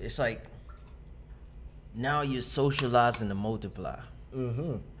does, it's like now you're socializing to multiply.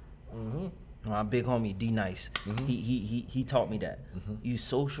 My big homie D Nice, he taught me that. You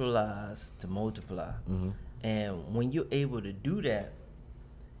socialize to multiply. And when you're able to do that,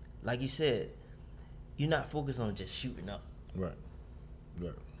 like you said, you're not focused on just shooting up. Right.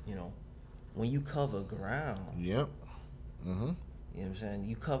 You know, when you cover ground, Yep. you know what I'm saying?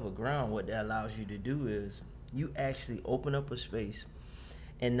 You cover ground, what that allows you to do is you actually open up a space,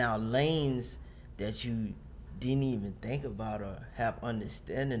 and now lanes that you didn't even think about or have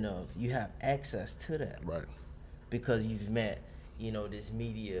understanding of, you have access to that. Right. Because you've met, you know, this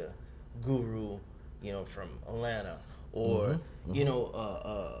media guru, you know, from Atlanta, or, you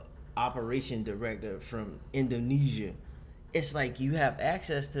know, operation director from Indonesia. It's like you have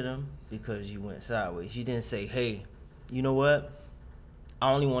access to them because you went sideways. You didn't say, hey, you know what?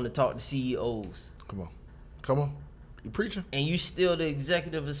 I only want to talk to CEOs. Come on. You preaching. And you still the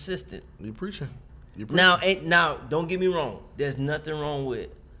executive assistant. You preaching. Now, don't get me wrong. There's nothing wrong with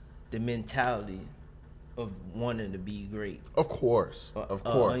the mentality of wanting to be great. Of course.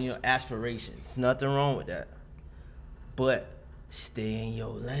 You know, aspirations. Nothing wrong with that. But stay in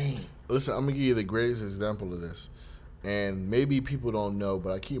your lane. Listen, I'm gonna give you the greatest example of this. And maybe people don't know,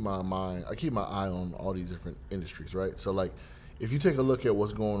 but I keep my eye on all these different industries, right? So like, if you take a look at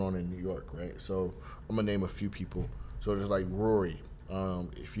what's going on in New York, right? So I'm gonna name a few people. So there's like Rory.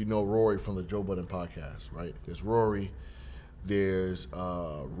 If you know Rory from the Joe Budden podcast, right? There's Rory. There's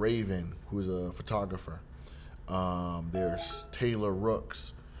Raven, who's a photographer. There's Taylor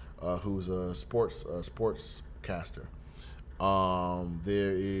Rooks, who's a sportscaster.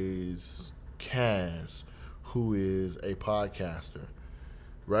 There is Kaz, who is a podcaster,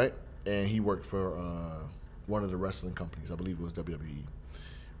 right? And he worked for one of the wrestling companies. I believe it was WWE.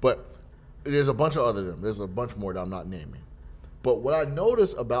 But there's a bunch of other them. There's a bunch more that I'm not naming. But what I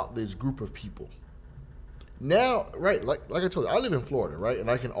noticed about this group of people now, right? Like I told you, I live in Florida, right?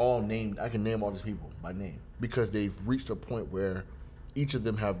 And I can name all these people by name because they've reached a point where each of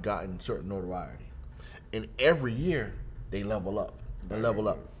them have gotten certain notoriety, and every year they level up.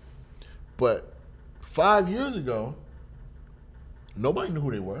 But 5 years ago, nobody knew who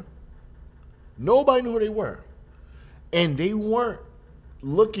they were. And they weren't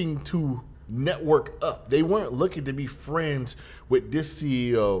looking to network up. They weren't looking to be friends with this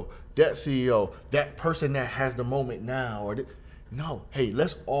CEO, that person that has the moment now. No, hey,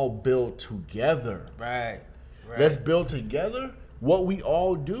 let's all build together. Right. Let's build together. What we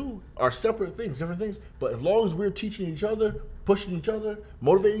all do are separate things, different things. But as long as we're teaching each other, pushing each other,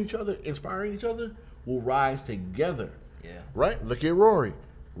 motivating each other, inspiring each other, we'll rise together. Yeah. Right? Look at Rory.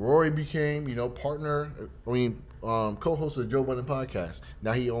 Rory became, co-host of the Joe Budden podcast.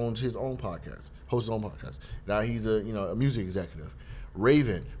 Now he owns his own podcast, hosts his own podcast. Now he's a music executive.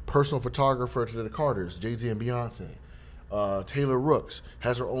 Raven, personal photographer to the Carters, Jay-Z and Beyonce. Taylor Rooks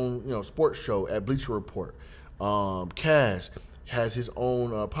has her own, sports show at Bleacher Report. Kaz has his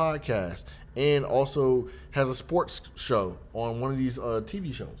own podcast and also has a sports show on one of these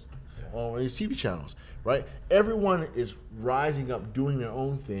TV shows, on these TV channels, right? Everyone is rising up, doing their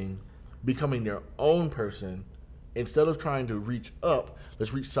own thing, becoming their own person. Instead of trying to reach up,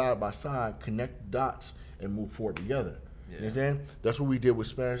 let's reach side by side, connect dots, and move forward together. Yeah. You know what I'm saying? That's what we did with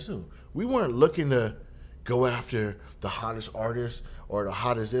Spanish too. We weren't looking to go after the hottest artist or the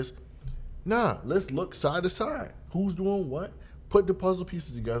hottest this. Nah, let's look side to side. Who's doing what? Put the puzzle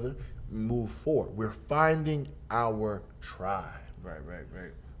pieces together, move forward. We're finding our tribe. Right.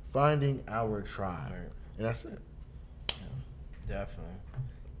 Finding our tribe. Right. And that's it. Yeah, definitely.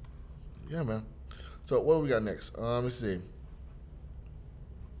 Yeah, man. So what do we got next? Let me see.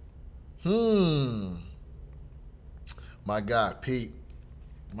 My guy, Pete.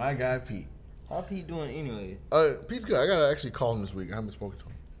 How Pete doing anyway? Pete's good. I got to actually call him this week. I haven't spoken to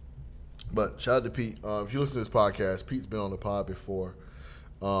him. But shout out to Pete. If you listen to this podcast, Pete's been on the pod before.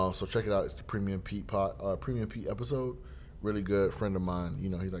 So check it out. It's the Premium Pete episode. Really good friend of mine.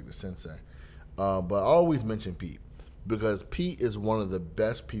 He's like the sensei. But I always mention Pete because Pete is one of the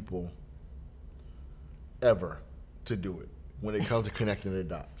best people ever to do it when it comes to connecting the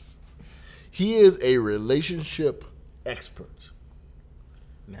dots. He is a relationship expert.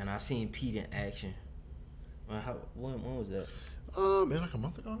 Man, I seen Pete in action. When was that? Like a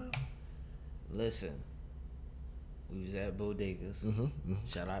month ago now. Listen, We was at Bodegas.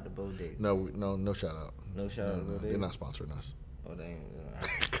 Shout out to Bodegas. No shout out. No shout out to Bodegas. They're not sponsoring us. Oh, they ain't.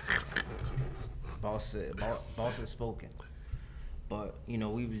 Boss has spoken. But, you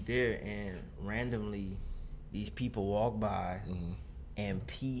know, we was there and randomly these people walked by and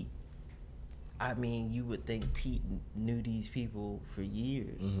Pete, I mean, you would think Pete knew these people for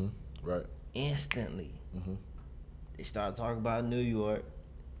years. Right. Instantly. They started talking about New York,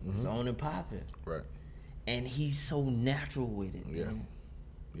 zone and popping. Right. And he's so natural with it. Yeah. Man.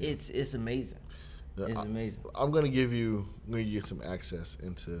 It's amazing. It's amazing. I'm gonna give you some access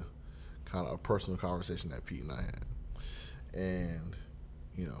into kind of a personal conversation that Pete and I had. And,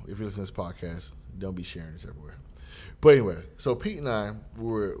 you know, if you listen to this podcast, don't be sharing this everywhere. But anyway, so Pete and I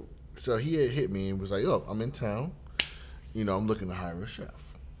so he had hit me and was like, "Yo, I'm in town. You know, I'm looking to hire a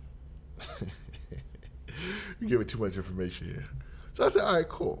chef." You're giving too much information here. So I said, "All right,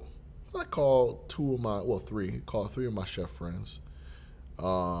 cool." So I called three of my chef friends. You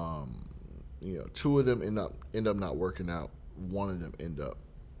know, two of them end up not working out. One of them end up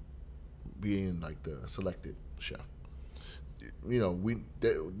being like the selected chef. You know,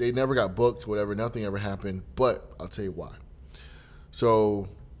 they never got booked, whatever. Nothing ever happened. But I'll tell you why. So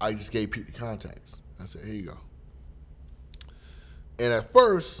I just gave Pete the contacts. I said, "Here you go." And at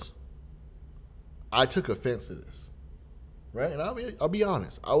first, I took offense to this, right? And I'll be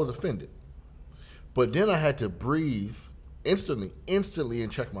honest, I was offended. But then I had to breathe instantly,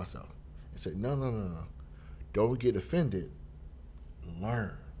 and check myself and say, no. Don't get offended.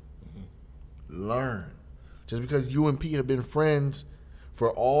 Learn. Learn. Just because you and Pete have been friends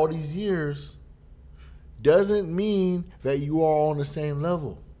for all these years doesn't mean that you are on the same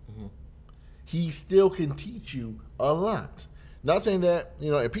level. He still can teach you a lot. Not saying that,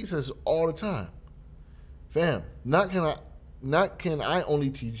 you know, and Pete says this all the time. Fam, not can I only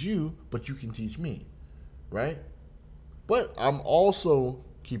teach you, but you can teach me, right? But I'm also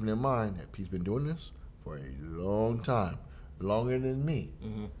keeping in mind that Pete's been doing this for a long time, longer than me.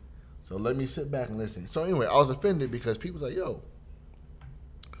 So let me sit back and listen. So anyway, I was offended because Pete was like, "Yo,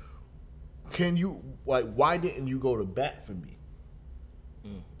 why didn't you go to bat for me?"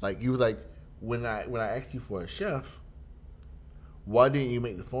 Like, he was like, when I asked you for a chef, why didn't you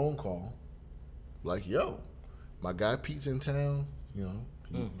make the phone call? Like, "Yo, my guy Pete's in town. You know,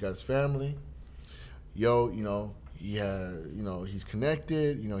 he got his family. Yo, you know, he's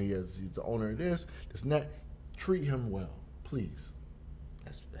connected. You know, he's the owner of this and that. Treat him well, please."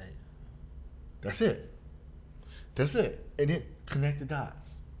 That's bad. That's it. And then connect the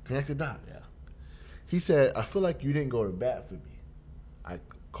dots. Yeah. He said, "I feel like you didn't go to bat for me. I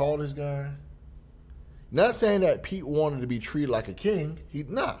called this guy." Not saying that Pete wanted to be treated like a king.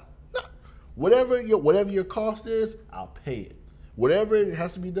 Nah. Whatever your cost is, I'll pay it. Whatever it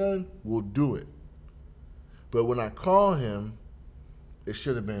has to be done, we'll do it. But when I call him, it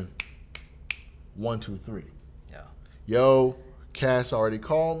should have been 1, 2, 3. Yeah. Yo, Cass already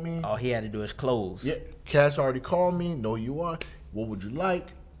called me. All he had to do is close. Yeah, Cass already called me. Know you are. What would you like?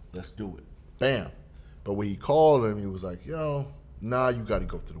 Let's do it. Bam. But when he called him, he was like, "Yo, nah, you got to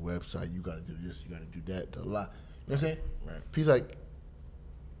go to the website. You got to do this. You got to do that. You know what I'm saying?" Right. He's like,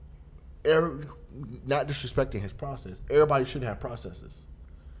 not disrespecting his process. Everybody should have processes.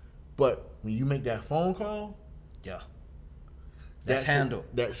 But when you make that phone call, yeah, that's handled.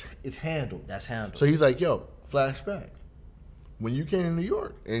 It's handled. That's handled. So he's like, "Yo, flashback. When you came to New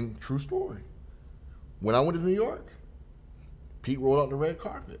York," and true story, when I went to New York, Pete rolled out the red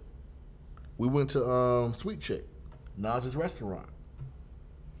carpet. We went to Sweet Chick, Nas's restaurant.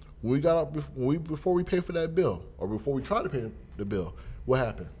 When we got up, before we paid for that bill, or before we tried to pay the bill, what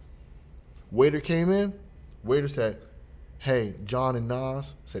happened? Waiter came in. Waiter said, "Hey, John and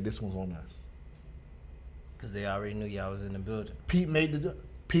Nas said this one's on us." Because they already knew y'all was in the building. Pete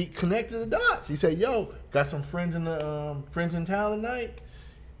connected the dots. He said, "Yo, got some friends in town tonight.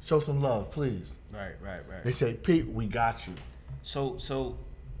 Show some love, please." Right. They said, "Pete, we got you." So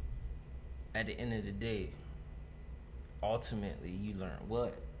at the end of the day, ultimately, you learn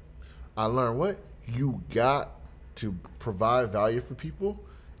what? I learned what? You got to provide value for people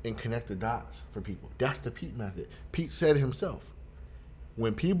and connect the dots for people. That's the Pete method. Pete said it himself.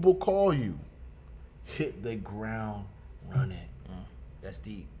 When people call you, hit the ground running. That's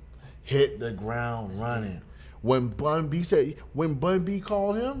deep. Hit the ground running. Deep. When Bun B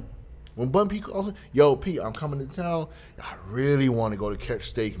called him, "Yo, Pete, I'm coming to town. I really want to go to Catch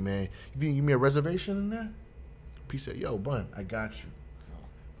Steak, man. You can give me a reservation in there?" Pete said, "Yo, Bun, I got you."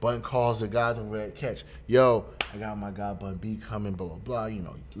 Bun calls the guys over at Catch. "Yo, I got my guy Bun B coming, blah, blah, blah. You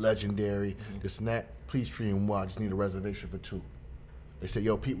know, legendary, this and that. Please treat him well. I just need a reservation for 2. They say,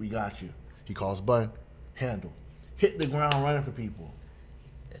 "Yo, Pete, we got you." He calls Bun, handle. hit the ground running for people.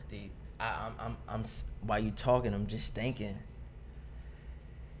 That's deep. I'm while you talking, I'm just thinking.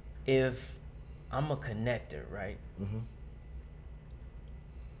 If I'm a connector, right? Mm-hmm.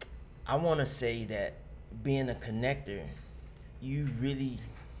 I want to say that being a connector, you really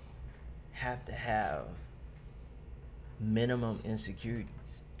have to have minimum insecurities.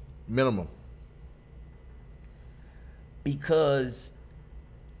 Minimum. Because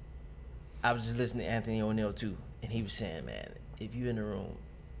I was just listening to Anthony O'Neal too, and he was saying, man, if you in the room,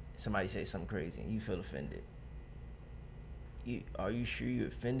 somebody say something crazy and you feel offended, are you sure you're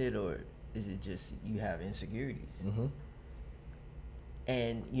offended, or is it just you have insecurities? Mm-hmm.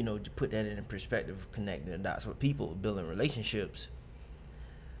 And, you know, to put that in perspective of connecting the dots with people, building relationships,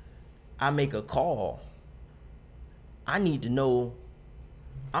 I make a call. I need to know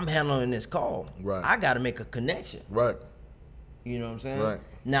I'm handling this call. Right. I got to make a connection. Right. You know what I'm saying? Right.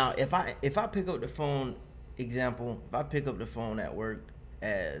 Now, if I pick up the phone, example, if I pick up the phone at work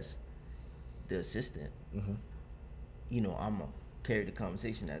as the assistant, Mm-hmm. you know, I'm going to carry the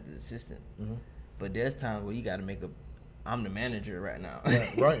conversation as the assistant. Mm-hmm. But there's times where you got to I'm the manager right now.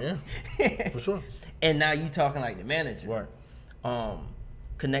 Right, yeah. For sure. And now you talking like the manager. Right.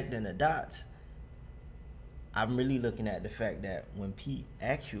 Connecting the dots. I'm really looking at the fact that when Pete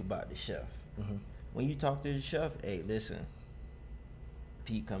asks you about the chef, Mm-hmm. when you talk to the chef, hey, listen,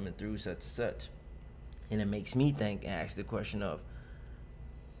 Pete coming through such and such. And it makes me think and ask the question of,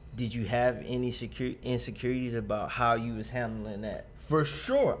 did you have any insecurities about how you was handling that? For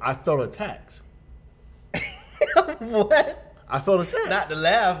sure. I felt attacked. What? I felt attacked. Not to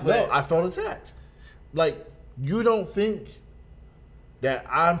laugh, but No, I felt attacked. Like, you don't think that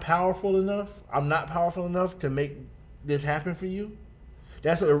I'm powerful enough? I'm not powerful enough to make this happen for you?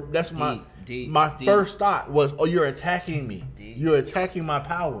 That's my deep. first thought was, oh, you're attacking me. Deep. You're attacking my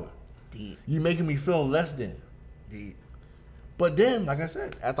power. Deep. You're making me feel less than. Deep. But then, like I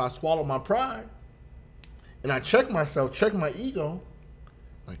said, after I swallowed my pride and I checked myself, checked my ego,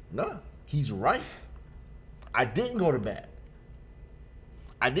 like, nah, he's right. I didn't go to bat.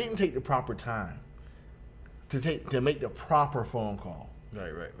 I didn't take the proper time to make the proper phone call. Right.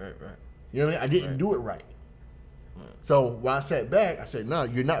 You know what I mean? I didn't Right. do it right. So when I sat back, I said, no,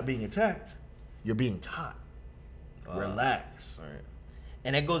 you're not being attacked. You're being taught. Relax. Right.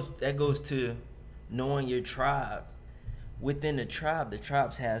 And that goes to knowing your tribe. Within the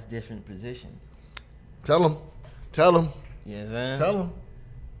tribes has different positions. Tell them. You know what I'm saying? Tell them.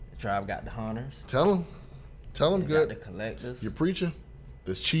 The tribe got the hunters. Tell them. Tell them They good. got the collectors. You're preaching.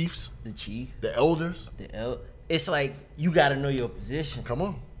 There's chiefs, The chief. the elders. It's like you got to know your position. Come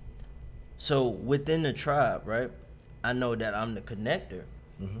on. So within the tribe, right? I know that I'm the connector,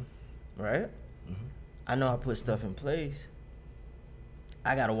 right? I know I put stuff in place.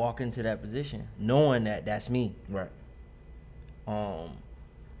 I got to walk into that position knowing that that's me. Right.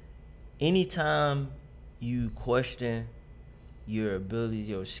 Anytime you question your abilities,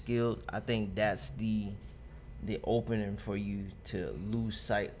 your skills, I think that's the opening for you to lose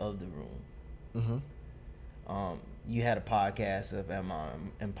sight of the room. Mm-hmm. You had a podcast of Am I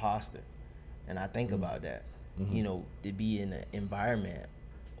an Imposter? And I think about that. You know, to be in an environment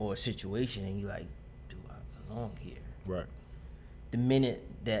or a situation and you're like, do I belong here? Right. The minute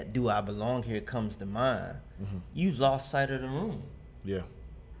that do I belong here comes to mind, you've lost sight of the room. Yeah.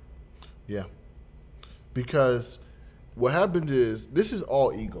 Yeah. Because what happens is, this is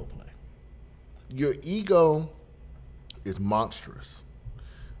all ego play. Your ego is monstrous.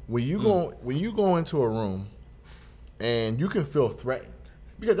 When you go into a room and you can feel threatened,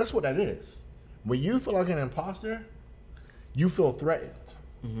 because that's what that is. When you feel like an imposter, you feel threatened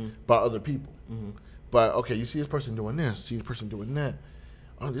by other people. But okay, you see this person doing this, see this person doing that.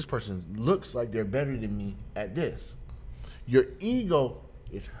 Oh, this person looks like they're better than me at this. Your ego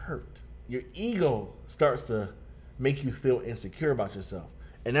is hurt. Your ego starts to make you feel insecure about yourself.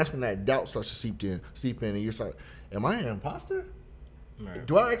 And that's when that doubt starts to seep in and you start, am I an imposter? Right.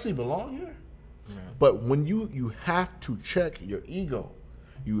 Do I actually belong here? Right. But when you have to check your ego,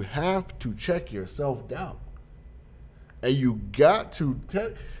 you have to check your self-doubt. And you got to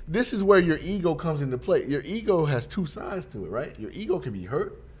this is where your ego comes into play. Your ego has two sides to it, right? Your ego can be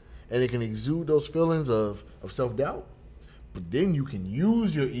hurt and it can exude those feelings of self-doubt. But then you can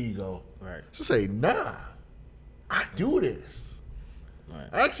use your ego to say, nah, I do this. Right.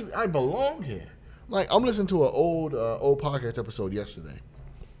 Actually, I belong here. Like, I'm listening to an old podcast episode yesterday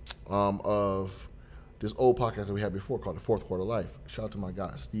of this old podcast that we had before called The Fourth Quarter Life. Shout out to my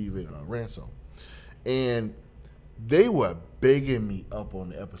guy, Steve Ransom. And they were bigging me up on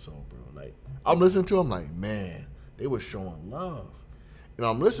the episode, bro. Like, I'm listening to them like, man, they were showing love. And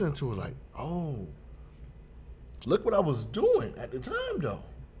I'm listening to it like, oh, Look what I was doing at the time, though.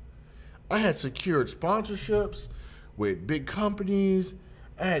 I had secured sponsorships with big companies.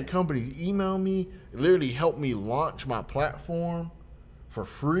 I had companies email me, literally help me launch my platform for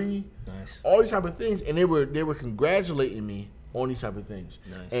free. Nice. All these type of things, and they were congratulating me on these type of things.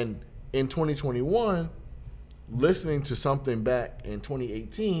 Nice. And in 2021, listening to something back in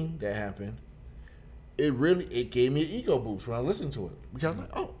 2018 that happened, it gave me an ego boost when I listened to it, because I'm like,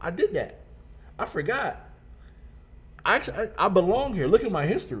 oh, I did that. I forgot. I belong here. Look at my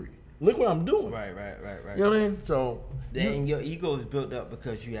history. Look what I'm doing. Right. You know what I mean? So Then your ego is built up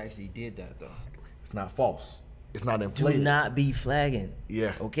because you actually did that, though. it's not false. It's not Do inflated. not be flagging.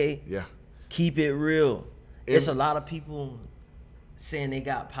 Yeah. Okay? Yeah. Keep it real. And- It's a lot of people saying they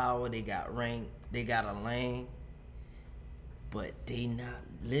got power, they got rank, they got a lane, but they not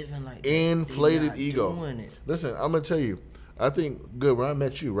living like that. Inflated They not ego. doing it. Listen, I'm gonna tell you. I think good when I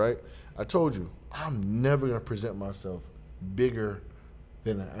met you, right? I told you I'm never gonna present myself bigger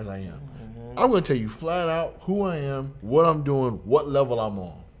than as I am. I'm gonna tell you flat out who I am, what I'm doing, what level I'm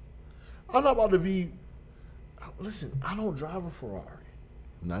on. I'm not about to be. Listen, I don't drive a Ferrari,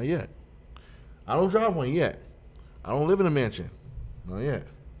 not yet. I don't drive one yet. I don't live in a mansion, not yet.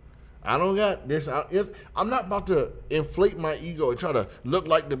 I don't got this. I'm not about to inflate my ego and try to look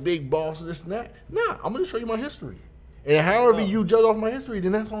like the big boss, this and that. Nah, I'm gonna show you my history. And however you judge off my history,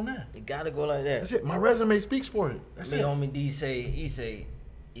 then that's on that. It gotta go like that. That's it. My resume speaks for it. That's Me it. homie D say, he say,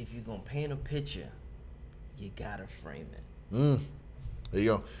 if you're gonna paint a picture, you gotta frame it. There you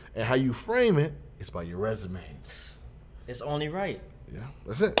go. And how you frame it is by your resume. It's only right. Yeah,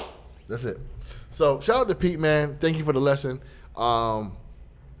 that's it. That's it. So shout out to Pete, man. Thank you for the lesson.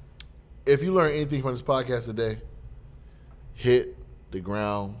 If you learn anything from this podcast today, hit the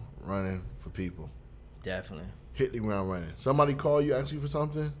ground running for people. Definitely. Hit the ground running. Somebody call you, ask you for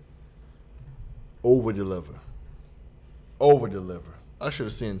something, over deliver. Over deliver. I should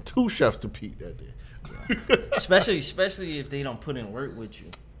have sent 2 chefs to Pete that day. especially if they don't put in work with you.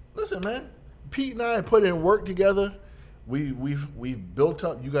 Listen, man. Pete and I put in work together. We've built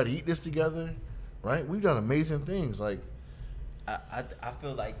up. You got to eat this together, right? We've done amazing things. Like, I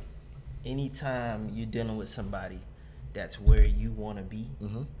feel like anytime you're dealing with somebody that's where you want to be,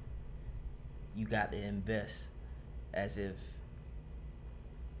 you got to invest as if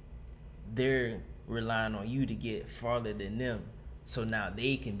they're relying on you to get farther than them, so now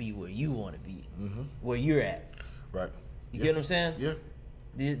they can be where you want to be, where you're at. right? You get what I'm saying? Yeah.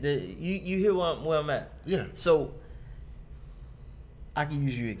 You hear where I'm at? Yeah. So I can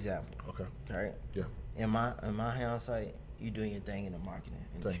use your example. Okay. All right. Yeah. In my hindsight, you doing your thing in the marketing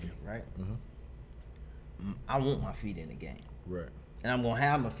industry, you. right? I want my feet in the game, Right. and I'm gonna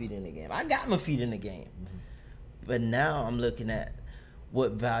have my feet in the game. I got my feet in the game, but now I'm looking at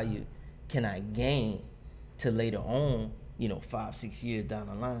what value can I gain to later on, 5-6 years down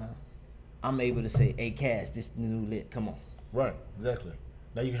the line, I'm able to say, "Hey, Cass, this the new lit. Come on, Right. Exactly.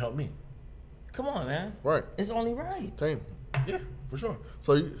 Now you can help me. come on, man. Right. It's only right." Same. Yeah, for sure.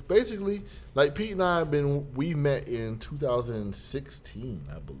 So basically, like Pete and I we met in 2016,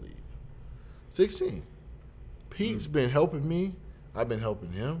 I believe. 16. Pete's been helping me. I've been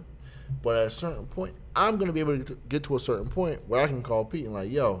helping him. But at a certain point, I'm going to be able to get to a certain point where I can call Pete and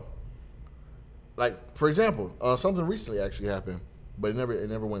like, yo, like, for example, something recently actually happened, but it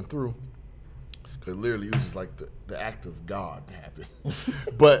never went through. Because literally it was just like the act of God happened.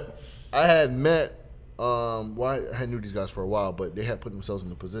 But I had met, I had knew these guys for a while, but they had put themselves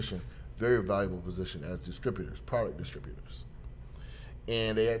in a position, very valuable position as distributors, product distributors.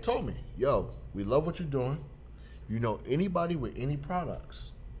 And they had told me, yo, we love what you're doing. You know anybody with any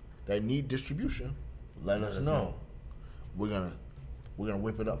products that need distribution, let us know. We're gonna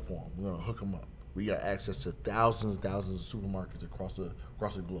whip it up for them. We're gonna hook them up. We got access to thousands and thousands of supermarkets across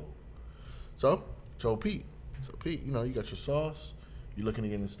the globe. So told Pete. So Pete, you got your sauce. You looking to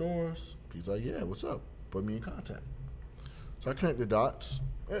get in stores? Pete's like, yeah. What's up? Put me in contact. So I connect the dots,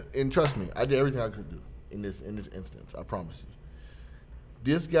 and trust me, I did everything I could do in this instance. I promise you.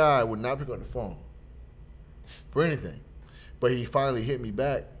 This guy would not pick up the phone for anything, but he finally hit me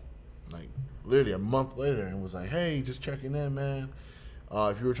back, like literally a month later, and was like, "Hey, just checking in, man.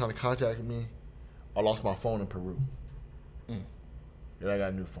 If you were trying to contact me, I lost my phone in Peru, and I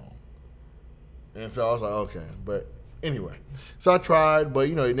got a new phone." And so I was like, "Okay," but anyway, so I tried, but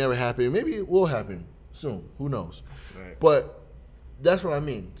it never happened. Maybe it will happen soon. Who knows? Right. But that's what I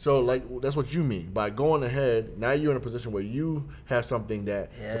mean. So, like, that's what you mean by going ahead. Now you're in a position where you have something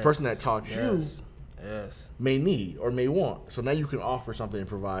that the person that taught you may need or may want. So now you can offer something and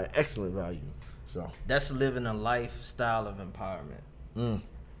provide excellent value. So that's living a lifestyle of empowerment.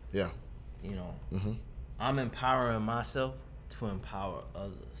 Yeah. I'm empowering myself to empower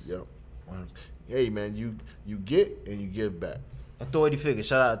others. Yep. Hey man, you get and you give back. Authority figure.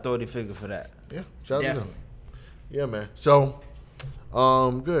 Shout out Authority figure for that. Yeah, shout out to Definitely. them. Yeah, man. So,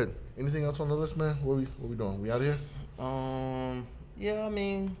 good. Anything else on the list, man? What we doing? We out of here? Yeah, I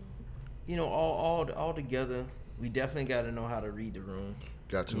mean, all together, we definitely got to know how to read the room.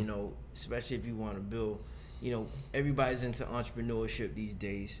 Got to. Especially if you want to build. Everybody's into entrepreneurship these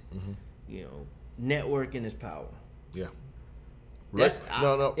days. Mm-hmm. Networking is power. Yeah. That's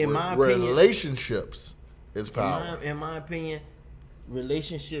in my opinion. Relationships is power. In my opinion,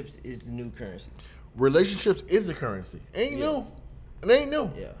 relationships is the new currency. Relationships is the currency. Ain't new. It ain't new.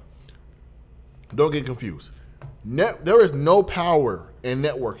 Yeah. Don't get confused. There is no power in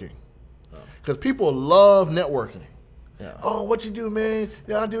networking. Because people love networking. Yeah. Oh, what you do, man?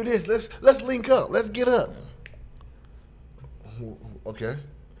 Yeah, I do this. Let's link up. Let's get up. Okay.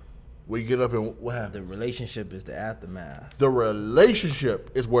 We get up and what happens? The relationship is the aftermath. The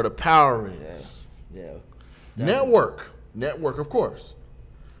relationship is where the power is. Yeah. Network, of course.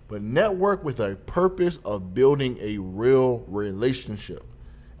 But network with a purpose of building a real relationship.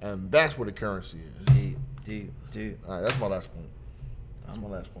 And that's where the currency is. Dude. All right, that's my last point. I'm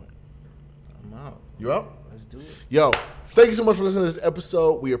out. You out? Let's do it. Yo, thank you so much for listening to this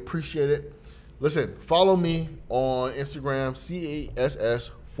episode. We appreciate it. Listen, follow me on Instagram,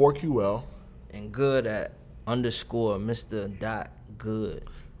 CASS4QL. And good at _Mr.Good.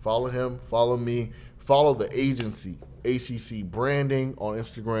 Follow him. Follow me. Follow the agency, ACC Branding, on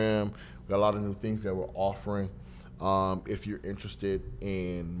Instagram. We got a lot of new things that we're offering. If you're interested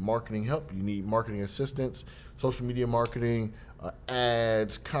in marketing help, you need marketing assistance, social media marketing,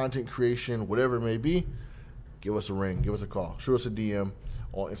 ads, content creation, whatever it may be, give us a ring, give us a call, shoot us a DM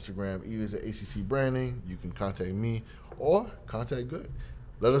on Instagram, either at ACC Branding. You can contact me or contact Good.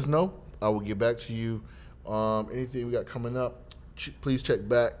 Let us know. I will get back to you. Anything we got coming up, please check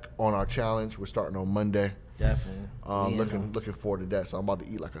back on our challenge. We're starting on Monday. Definitely. Looking forward to that. So I'm about to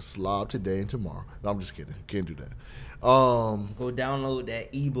eat like a slob today and tomorrow. No, I'm just kidding. Can't do that. Go download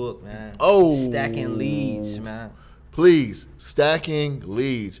that ebook, man. Oh, Stacking Leads, man. Please, Stacking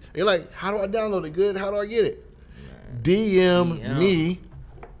Leads. You're like, how do I download it? Good. How do I get it? Man.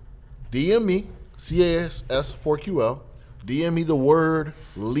 DM me, CASS4QL. DM me the word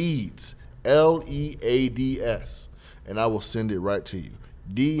leads, LEADS, and I will send it right to you.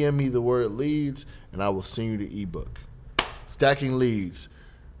 DM me the word leads, and I will send you the ebook. Stacking Leads,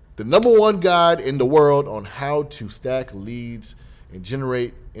 the #1 guide in the world on how to stack leads and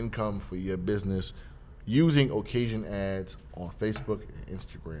generate income for your business using occasion ads on Facebook and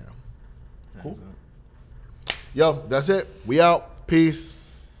Instagram. Cool. Yo, that's it. We out. Peace.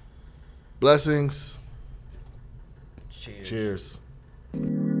 Blessings. Cheers. Cheers.